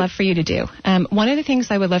what I would love for you to do. One of the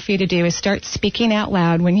things I would love for you to do is start speaking out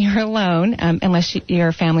loud when you're alone, unless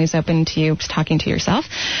your family is open to you talking to yourself.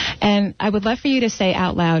 And I would love for you to say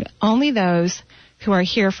out loud, only those who are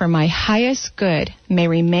here for my highest good may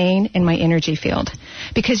remain in my energy field.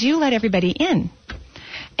 Because you let everybody in.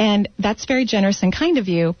 And that's very generous and kind of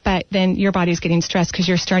you, but then your body's getting stressed because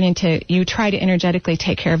you try to energetically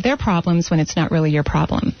take care of their problems when it's not really your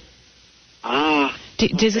problem.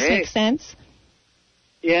 Does this make sense?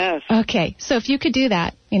 Yes. Okay, so if you could do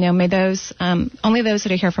that, may those, only those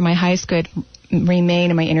that are here for my highest good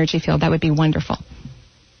remain in my energy field, that would be wonderful.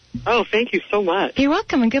 Oh, thank you so much. You're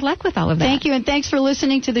welcome, and good luck with all of that. Thank you, and thanks for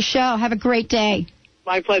listening to the show. Have a great day.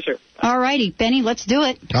 My pleasure. All righty, Benny, let's do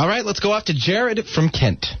it. All right, let's go off to Jared from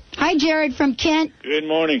Kent. Hi, Jared from Kent. Good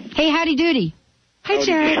morning. Hey, howdy doody. Hi,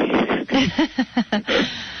 Jared.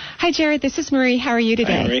 Hi, Jared. This is Marie. How are you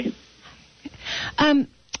today? Hi, Marie.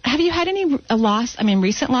 Have you had any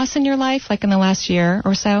recent loss in your life, like in the last year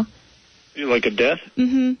or so? Like a death?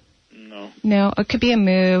 Mm-hmm. No, it could be a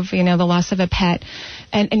move, the loss of a pet.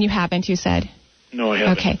 And you haven't, you said? No, I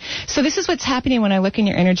haven't. Okay. So this is what's happening when I look in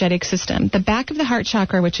your energetic system. The back of the heart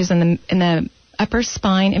chakra, which is in the upper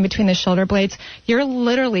spine, in between the shoulder blades, you're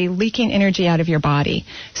literally leaking energy out of your body.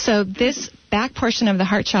 So this back portion of the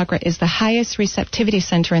heart chakra is the highest receptivity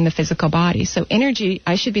center in the physical body. So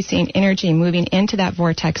I should be seeing energy moving into that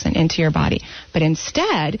vortex and into your body. But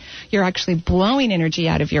instead, you're actually blowing energy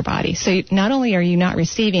out of your body. So not only are you not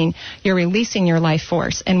receiving, you're releasing your life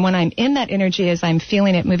force. And when I'm in that energy, as I'm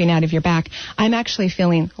feeling it moving out of your back, I'm actually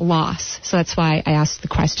feeling loss. So that's why I asked the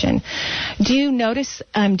question. Do you notice,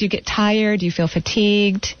 do you get tired? Do you feel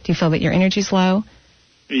fatigued? Do you feel that your energy's low?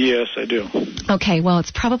 Yes, I do. Okay, well,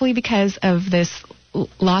 it's probably because of this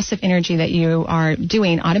loss of energy that you are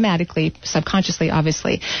doing automatically, subconsciously,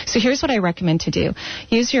 obviously. So here's what I recommend to do.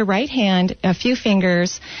 Use your right hand, a few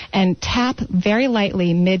fingers, and tap very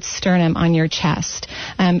lightly mid-sternum on your chest.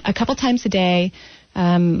 A couple times a day,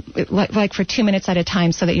 like for 2 minutes at a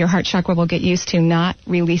time, so that your heart chakra will get used to not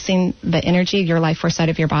releasing the energy, your life force out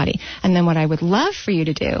of your body. And then what I would love for you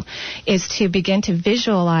to do is to begin to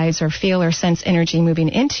visualize or feel or sense energy moving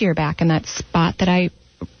into your back in that spot that I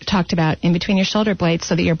talked about in between your shoulder blades,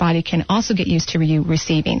 so that your body can also get used to you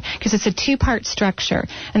receiving, because it's a two-part structure,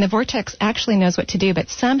 and the vortex actually knows what to do, but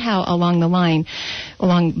somehow along the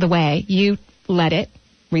way, you let it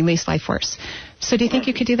release life force. So do you think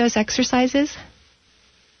you could do those exercises?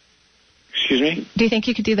 Excuse me? Do you think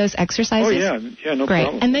you could do those exercises? Oh, yeah, no Great.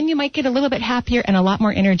 problem. And then you might get a little bit happier and a lot more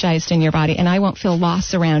energized in your body, and I won't feel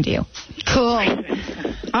loss around you. Cool.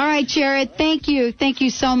 All right, Jared, thank you. Thank you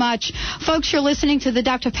so much. Folks, you're listening to the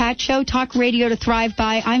Dr. Pat Show, Talk Radio to Thrive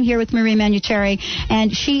By. I'm here with Marie Manuchehri,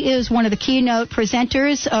 and she is one of the keynote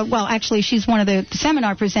presenters. Actually, she's one of the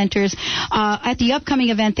seminar presenters at the upcoming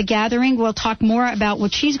event, The Gathering. We'll talk more about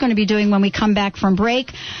what she's going to be doing when we come back from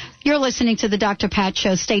break. You're listening to the Dr. Pat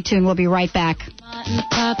Show. Stay tuned. We'll be right back.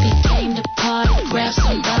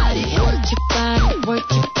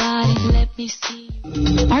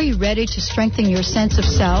 Are you ready to strengthen your sense of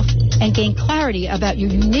self and gain clarity about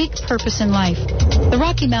your unique purpose in life? The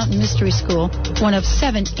Rocky Mountain Mystery School, one of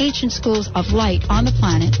 7 ancient schools of light on the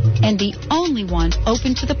planet, and the only one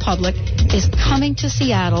open to the public, is coming to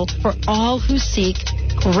Seattle for all who seek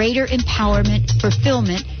greater empowerment,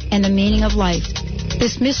 fulfillment, and the meaning of life.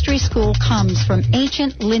 This mystery school comes from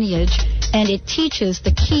ancient lineage, and it teaches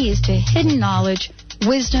the keys to hidden knowledge,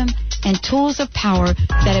 wisdom, and tools of power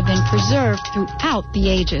that have been preserved throughout the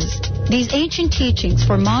ages. These ancient teachings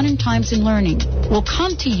for modern times in learning will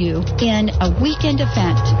come to you in a weekend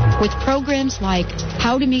event with programs like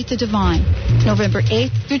How to Meet the Divine, November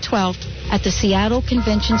 8th through 12th at the Seattle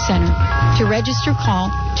Convention Center. To register, call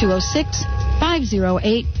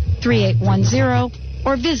 206-508-3810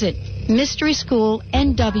 or visit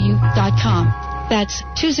mysteryschoolnw.com. That's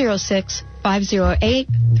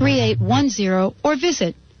 206-508-3810 or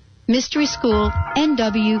visit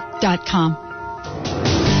mysteryschoolnw.com.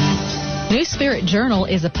 New Spirit Journal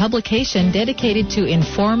is a publication dedicated to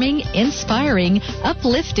informing, inspiring,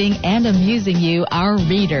 uplifting, and amusing you, our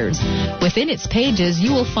readers. Within its pages,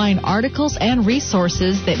 you will find articles and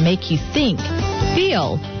resources that make you think,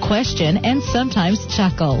 feel, question, and sometimes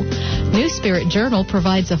chuckle. New Spirit Journal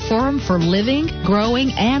provides a forum for living,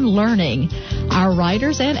 growing, and learning. Our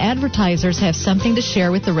writers and advertisers have something to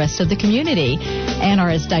share with the rest of the community and are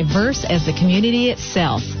as diverse as the community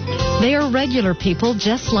itself. They are regular people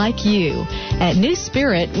just like you. At New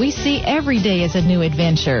Spirit, we see every day as a new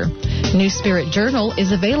adventure. New Spirit Journal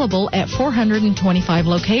is available at 425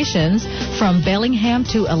 locations from Bellingham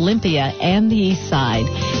to Olympia and the East Side.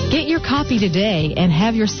 Get your copy today and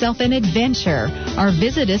have yourself an adventure, or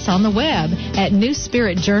visit us on the web at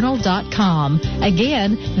newspiritjournal.com.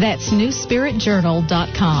 Again, that's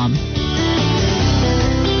newspiritjournal.com.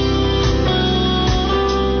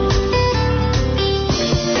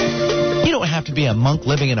 You don't have to be a monk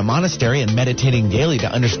living in a monastery and meditating daily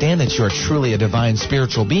to understand that you are truly a divine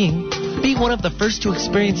spiritual being. Be one of the first to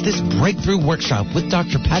experience this breakthrough workshop with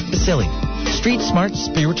Dr. Pat Basili. Street Smart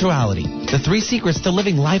Spirituality, the 3 secrets to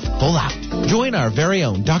living life full out. Join our very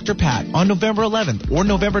own Dr. Pat on November 11th or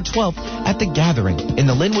November 12th at The Gathering in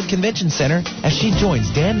the Linwood Convention Center as she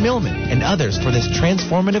joins Dan Millman and others for this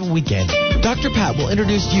transformative weekend. Dr. Pat will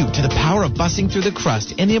introduce you to the power of busting through the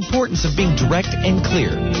crust and the importance of being direct and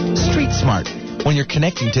clear. Street Smart, when you're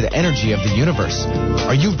connecting to the energy of the universe.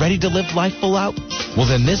 Are you ready to live life full out? Well,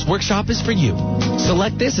 then this workshop is for you.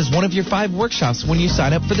 Select this as one of your 5 workshops when you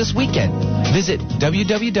sign up for this weekend. Visit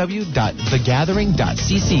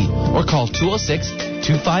www.thegathering.cc or call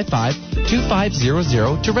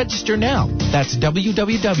 206-255-2500 to register now. That's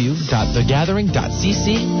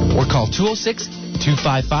www.thegathering.cc or call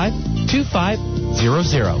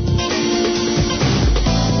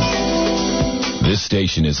 206-255-2500. This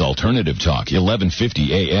station is Alternative Talk,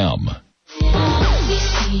 1150 AM.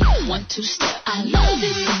 One, two step. I love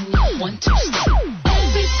this. 1, 2 step.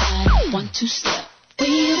 Everybody, 1, 2 step.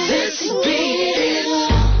 This beat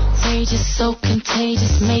is outrageous, so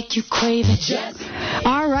contagious, make you crave it.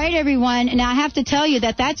 All right, everyone. Now, I have to tell you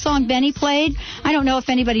that song Benny played, I don't know if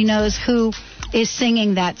anybody knows who is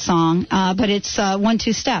singing that song, but it's 1,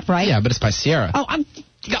 2 step, right? Yeah, but it's by Sierra.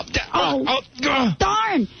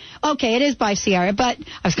 Darn. Okay, it is by Sierra, but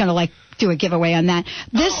I was going to do a giveaway on that.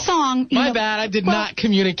 This song... My bad, I did not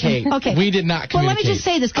communicate. Okay. We did not communicate. Well, let me just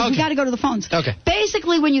say this, because we got to go to the phones. Okay.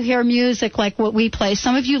 Basically, when you hear music like what we play,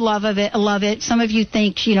 some of you love it. Some of you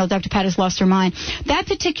think, Dr. Pat has lost her mind. That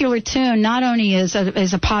particular tune not only is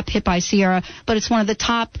a pop hit by Sierra, but it's one of the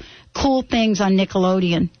top cool things on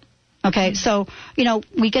Nickelodeon. Okay, so,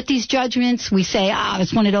 we get these judgments. We say,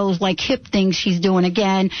 it's one of those, hip things she's doing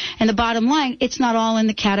again. And the bottom line, it's not all in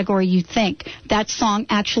the category you think. That song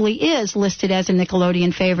actually is listed as a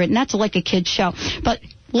Nickelodeon favorite, and that's like a kid's show. But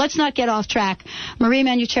let's not get off track. Marie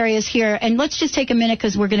Manuchehri is here, and let's just take a minute,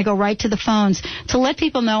 because we're going to go right to the phones, to let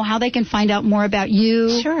people know how they can find out more about you.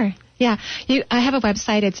 Sure. Yeah, I have a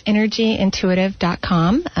website. It's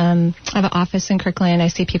energyintuitive.com. I have an office in Kirkland. I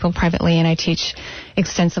see people privately, and I teach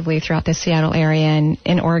extensively throughout the Seattle area and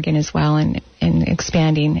in Oregon as well, and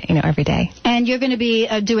expanding, every day. And you're going to be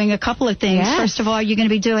doing a couple of things. Yes. First of all, you're going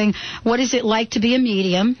to be doing what is it like to be a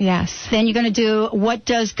medium? Yes. Then you're going to do what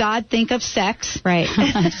does God think of sex? Right.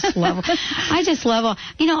 I just love all.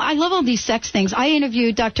 I love all these sex things. I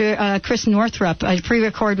interviewed Dr. Chris Northrup, a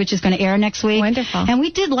pre-record, which is going to air next week. Wonderful. And we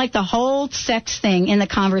did the whole sex thing in the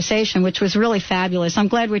conversation, which was really fabulous. I'm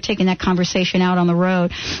glad we're taking that conversation out on the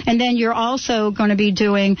road. And then you're also going to be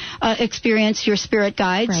doing Experience Your Spirit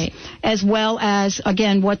Guides, right, as well as,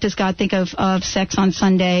 again, what does God think of sex on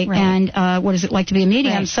Sunday, right, and what is it like to be a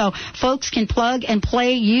medium. Right. So folks can plug and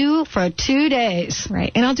play you for 2 days.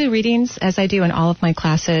 Right. And I'll do readings, as I do in all of my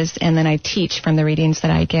classes, and then I teach from the readings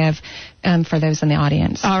that I give for those in the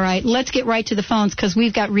audience. All right. Let's get right to the phones, because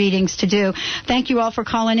we've got readings to do. Thank you all for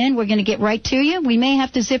calling in. We're going to get right to you. We may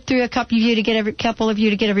have to zip through a couple of you to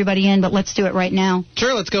get everybody in, but let's do it right now.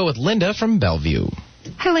 Sure, let's go with Linda from Bellevue.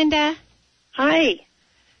 Hi, Linda. Hi.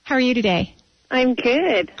 How are you today? I'm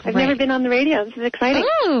good. I've never been on the radio. This is exciting.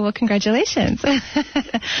 Oh, well, congratulations. When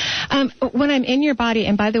I'm in your body,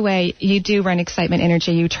 and by the way, you do run excitement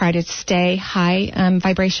energy. You try to stay high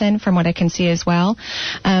vibration, from what I can see as well.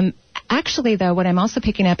 Actually, though, what I'm also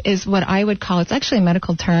picking up is what I would call, it's actually a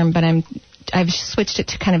medical term, but I've switched it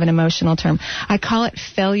to kind of an emotional term. I call it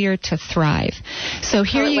failure to thrive. So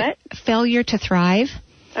here failure to thrive.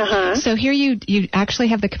 Uh-huh. So here you actually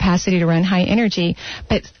have the capacity to run high energy,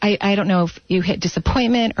 but I don't know if you hit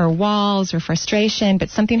disappointment or walls or frustration, but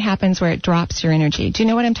something happens where it drops your energy. Do you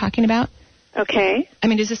know what I'm talking about? Okay.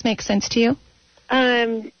 Does this make sense to you?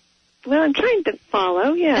 Well, I'm trying to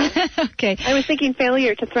follow, yeah. Okay. I was thinking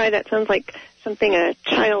failure to thrive. That sounds like something a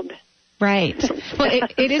child Right. Well,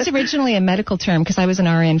 it is originally a medical term because I was an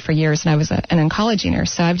RN for years and I was an oncology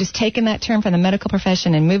nurse. So I've just taken that term from the medical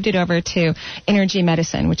profession and moved it over to energy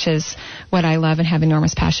medicine, which is what I love and have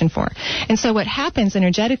enormous passion for. And so what happens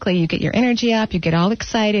energetically, you get your energy up, you get all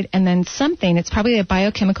excited, and then it's probably a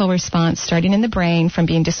biochemical response starting in the brain from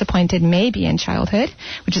being disappointed maybe in childhood,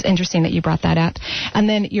 which is interesting that you brought that up. And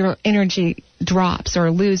then your energy drops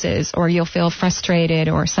or loses, or you'll feel frustrated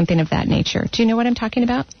or something of that nature. Do you know what I'm talking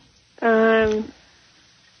about? I'm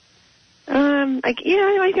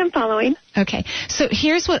following. Okay. So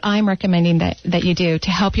here's what I'm recommending that you do to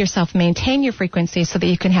help yourself maintain your frequency so that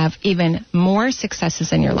you can have even more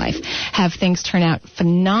successes in your life, have things turn out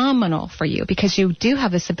phenomenal for you, because you do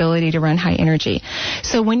have this ability to run high energy.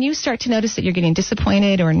 So when you start to notice that you're getting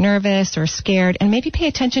disappointed or nervous or scared, and maybe pay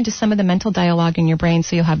attention to some of the mental dialogue in your brain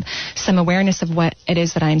so you'll have some awareness of what it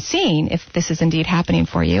is that I'm seeing, if this is indeed happening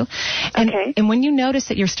for you. And when you notice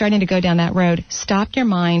that you're starting to go down that road, stop your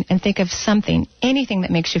mind and think of something, anything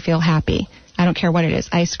that makes you feel happy. I don't care what it is,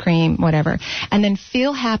 ice cream, whatever. And then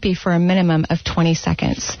feel happy for a minimum of 20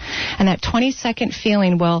 seconds. And that 20-second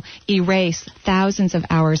feeling will erase thousands of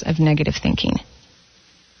hours of negative thinking.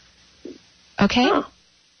 Okay? Oh.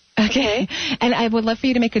 Okay. And I would love for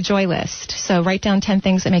you to make a joy list. So write down 10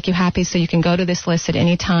 things that make you happy so you can go to this list at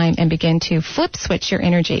any time and begin to flip switch your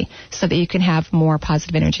energy so that you can have more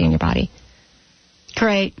positive energy in your body.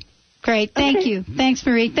 Great. Thank you. Thanks,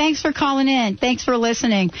 Marie. Thanks for calling in. Thanks for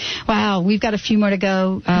listening. Wow, we've got a few more to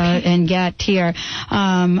go and get here.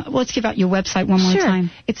 Let's give out your website one more time.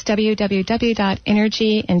 It's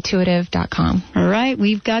www.energyintuitive.com. All right,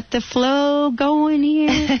 we've got the flow going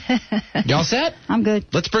here. Y'all set? I'm good.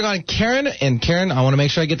 Let's bring on Karen. And Karen, I want to make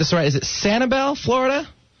sure I get this right. Is it Sanibel, Florida?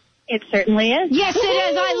 It certainly is. Yes, it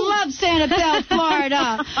is. I love Sanibel,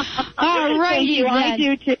 Florida. All right. Thank you. I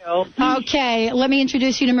do too. Okay, let me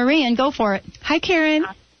introduce you to Marie and go for it. Hi, Karen.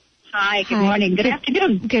 Hi, good morning. Good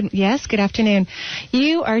afternoon. Yes, good afternoon.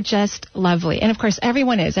 You are just lovely. And, of course,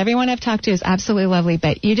 everyone is. Everyone I've talked to is absolutely lovely,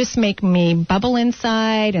 but you just make me bubble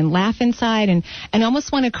inside and laugh inside and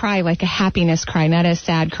almost want to cry, like a happiness cry, not a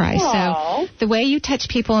sad cry. Aww. So the way you touch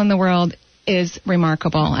people in the world is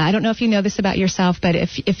remarkable. I don't know if you know this about yourself, but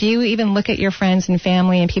if you even look at your friends and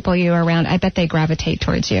family and people you are around, I bet they gravitate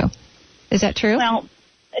towards you. Is that true? Well,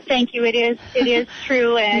 thank you. It is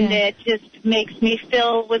true, and it just makes me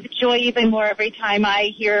fill with joy even more every time I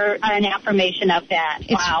hear an affirmation of that.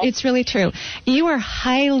 Wow. It's really true. You are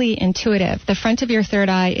highly intuitive. The front of your third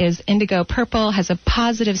eye is indigo purple, has a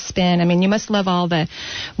positive spin. I mean, you must love all the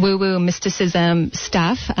woo-woo mysticism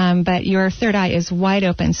stuff, but your third eye is wide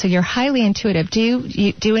open, so you're highly intuitive. Do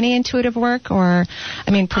you do any intuitive work, or,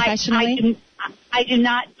 professionally? I do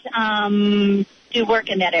not do work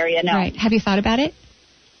in that area, no. Right. Have you thought about it?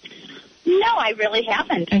 No, I really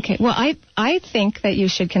haven't. Okay. Well, I think that you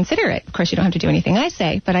should consider it. Of course, you don't have to do anything I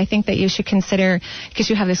say, but I think that you should consider,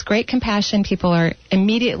 because you have this great compassion, people are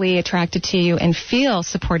immediately attracted to you and feel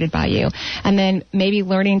supported by you. And then maybe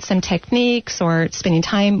learning some techniques or spending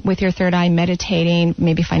time with your third eye, meditating,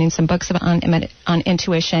 maybe finding some books on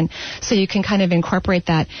intuition, so you can kind of incorporate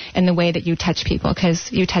that in the way that you touch people,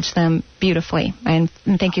 because you touch them beautifully. And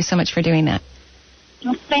thank you so much for doing that.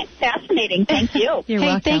 Well, fascinating. Thank you. You're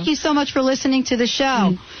welcome. Thank you so much for listening to the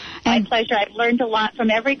show. My pleasure. I've learned a lot from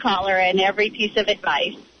every caller and every piece of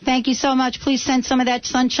advice. Thank you so much. Please send some of that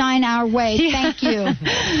sunshine our way. Thank you.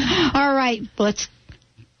 All right,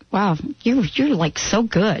 wow, you're like so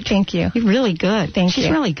good. Thank you. You're really good. She's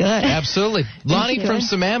really good. Absolutely. Lonnie from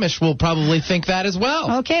Sammamish will probably think that as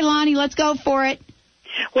well. Okay, Lonnie, let's go for it.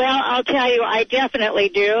 Well, I'll tell you, I definitely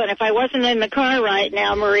do. And if I wasn't in the car right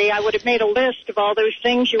now, Marie, I would have made a list of all those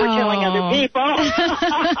things you were telling other people.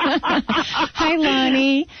 Hi,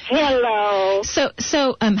 Lonnie. Hello. So,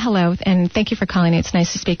 hello, and thank you for calling. It's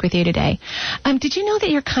nice to speak with you today. Did you know that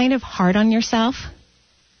you're kind of hard on yourself?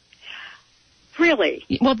 Really?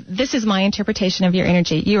 Well, this is my interpretation of your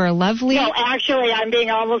energy. You are lovely. No, actually, I'm being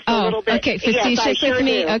almost a little bit. Okay, yes, I sure with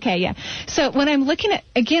me. Do. Okay, yeah. So when I'm looking at,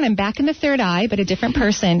 again, I'm back in the third eye, but a different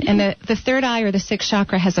person. And the third eye, or the sixth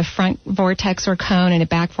chakra, has a front vortex or cone and a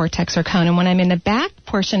back vortex or cone. And when I'm in the back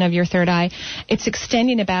portion of your third eye, it's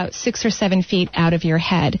extending about 6 or 7 feet out of your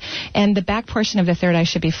head. And the back portion of the third eye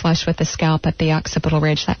should be flush with the scalp at the occipital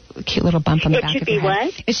ridge, that cute little bump on the back of your head. It should be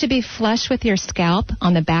what? It should be flush with your scalp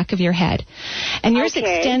on the back of your head. And yours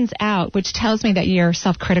extends out, which tells me that you're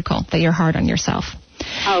self-critical, that you're hard on yourself.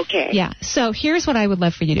 Okay. Yeah. So here's what I would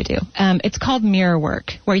love for you to do. It's called mirror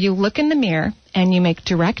work, where you look in the mirror and you make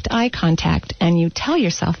direct eye contact and you tell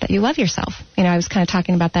yourself that you love yourself. You know, I was kind of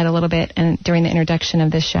talking about that a little bit during the introduction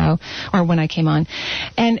of this show, or when I came on.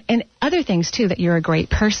 And other things, too, that you're a great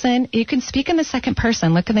person. You can speak in the second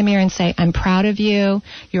person. Look in the mirror and say, I'm proud of you.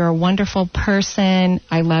 You're a wonderful person.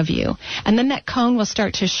 I love you. And then that cone will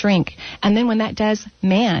start to shrink. And then when that does,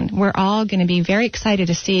 man, we're all going to be very excited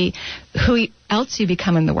to see who else you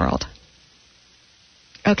become in the world.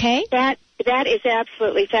 Okay? That is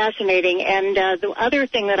absolutely fascinating. And the other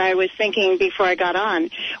thing that I was thinking before I got on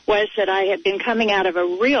was that I had been coming out of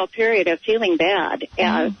a real period of feeling bad,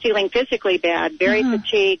 feeling physically bad, very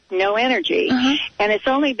fatigued, no energy. And it's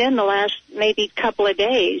only been the last maybe couple of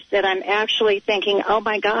days that I'm actually thinking, oh,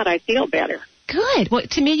 my God, I feel better. Good. Well,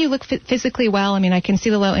 to me, you look physically well. I mean, I can see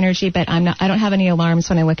the low energy, but I don't have any alarms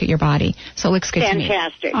when I look at your body. So it looks good to me.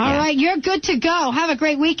 Fantastic. All right, you're good to go. Have a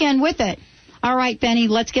great weekend with it. All right, Benny,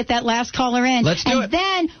 let's get that last caller in. Let's do it. And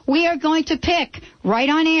then we are going to pick, right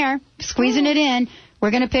on air, squeezing it in,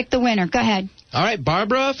 we're going to pick the winner. Go ahead. All right,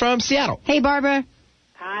 Barbara from Seattle. Hey, Barbara.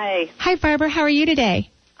 Hi. Hi, Barbara. How are you today?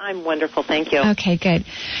 I'm wonderful, thank you. Okay, good.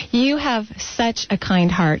 You have such a kind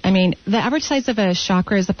heart. I mean, the average size of a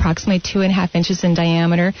chakra is approximately 2.5 inches in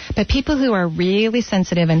diameter, but people who are really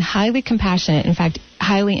sensitive and highly compassionate, in fact,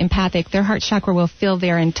 highly empathic, their heart chakra will fill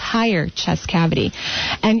their entire chest cavity.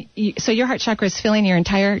 And so your heart chakra is filling your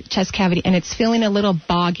entire chest cavity, and it's feeling a little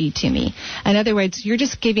boggy to me. In other words, you're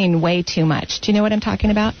just giving way too much. Do you know what I'm talking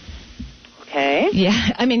about? Okay. Yeah,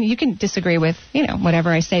 I mean, you can disagree with, whatever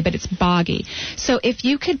I say, but it's boggy. So if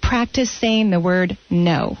you could practice saying the word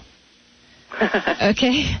no,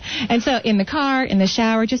 okay? And so in the car, in the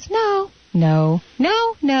shower, just no, no,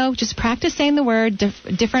 no, no. Just practice saying the word,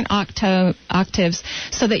 different octaves,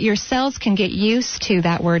 so that your cells can get used to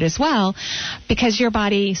that word as well, because your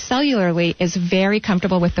body cellularly is very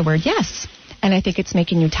comfortable with the word yes. And I think it's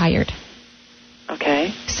making you tired.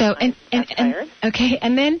 Okay. So and okay,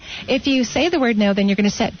 and then if you say the word no, then you're going to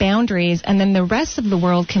set boundaries, and then the rest of the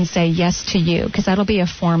world can say yes to you, because that'll be a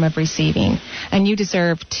form of receiving, and you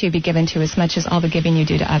deserve to be given to as much as all the giving you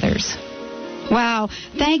do to others. Wow.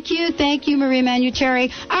 Thank you, Marie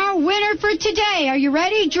Manuchehri. Our winner for today. Are you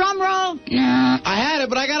ready? Drum roll. I had it,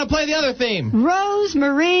 but I got to play the other theme. Rose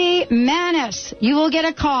Marie Manis. You will get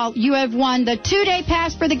a call. You have won the 2-day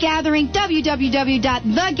pass for The Gathering,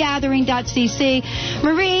 www.thegathering.cc.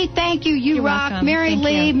 Marie, thank you. You You're rock. welcome. Mary Thank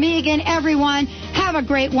Lee, you. Megan, everyone. Have a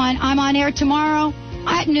great one. I'm on air tomorrow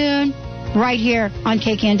at noon right here on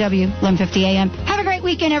KKNW, 1150 AM. Have a great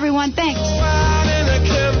weekend, everyone. Thanks.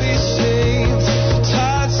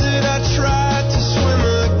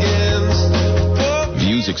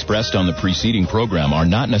 Views expressed on the preceding program are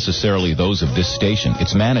not necessarily those of this station,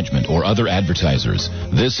 its management, or other advertisers.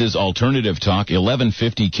 This is Alternative Talk,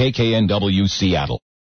 1150 KKNW, Seattle.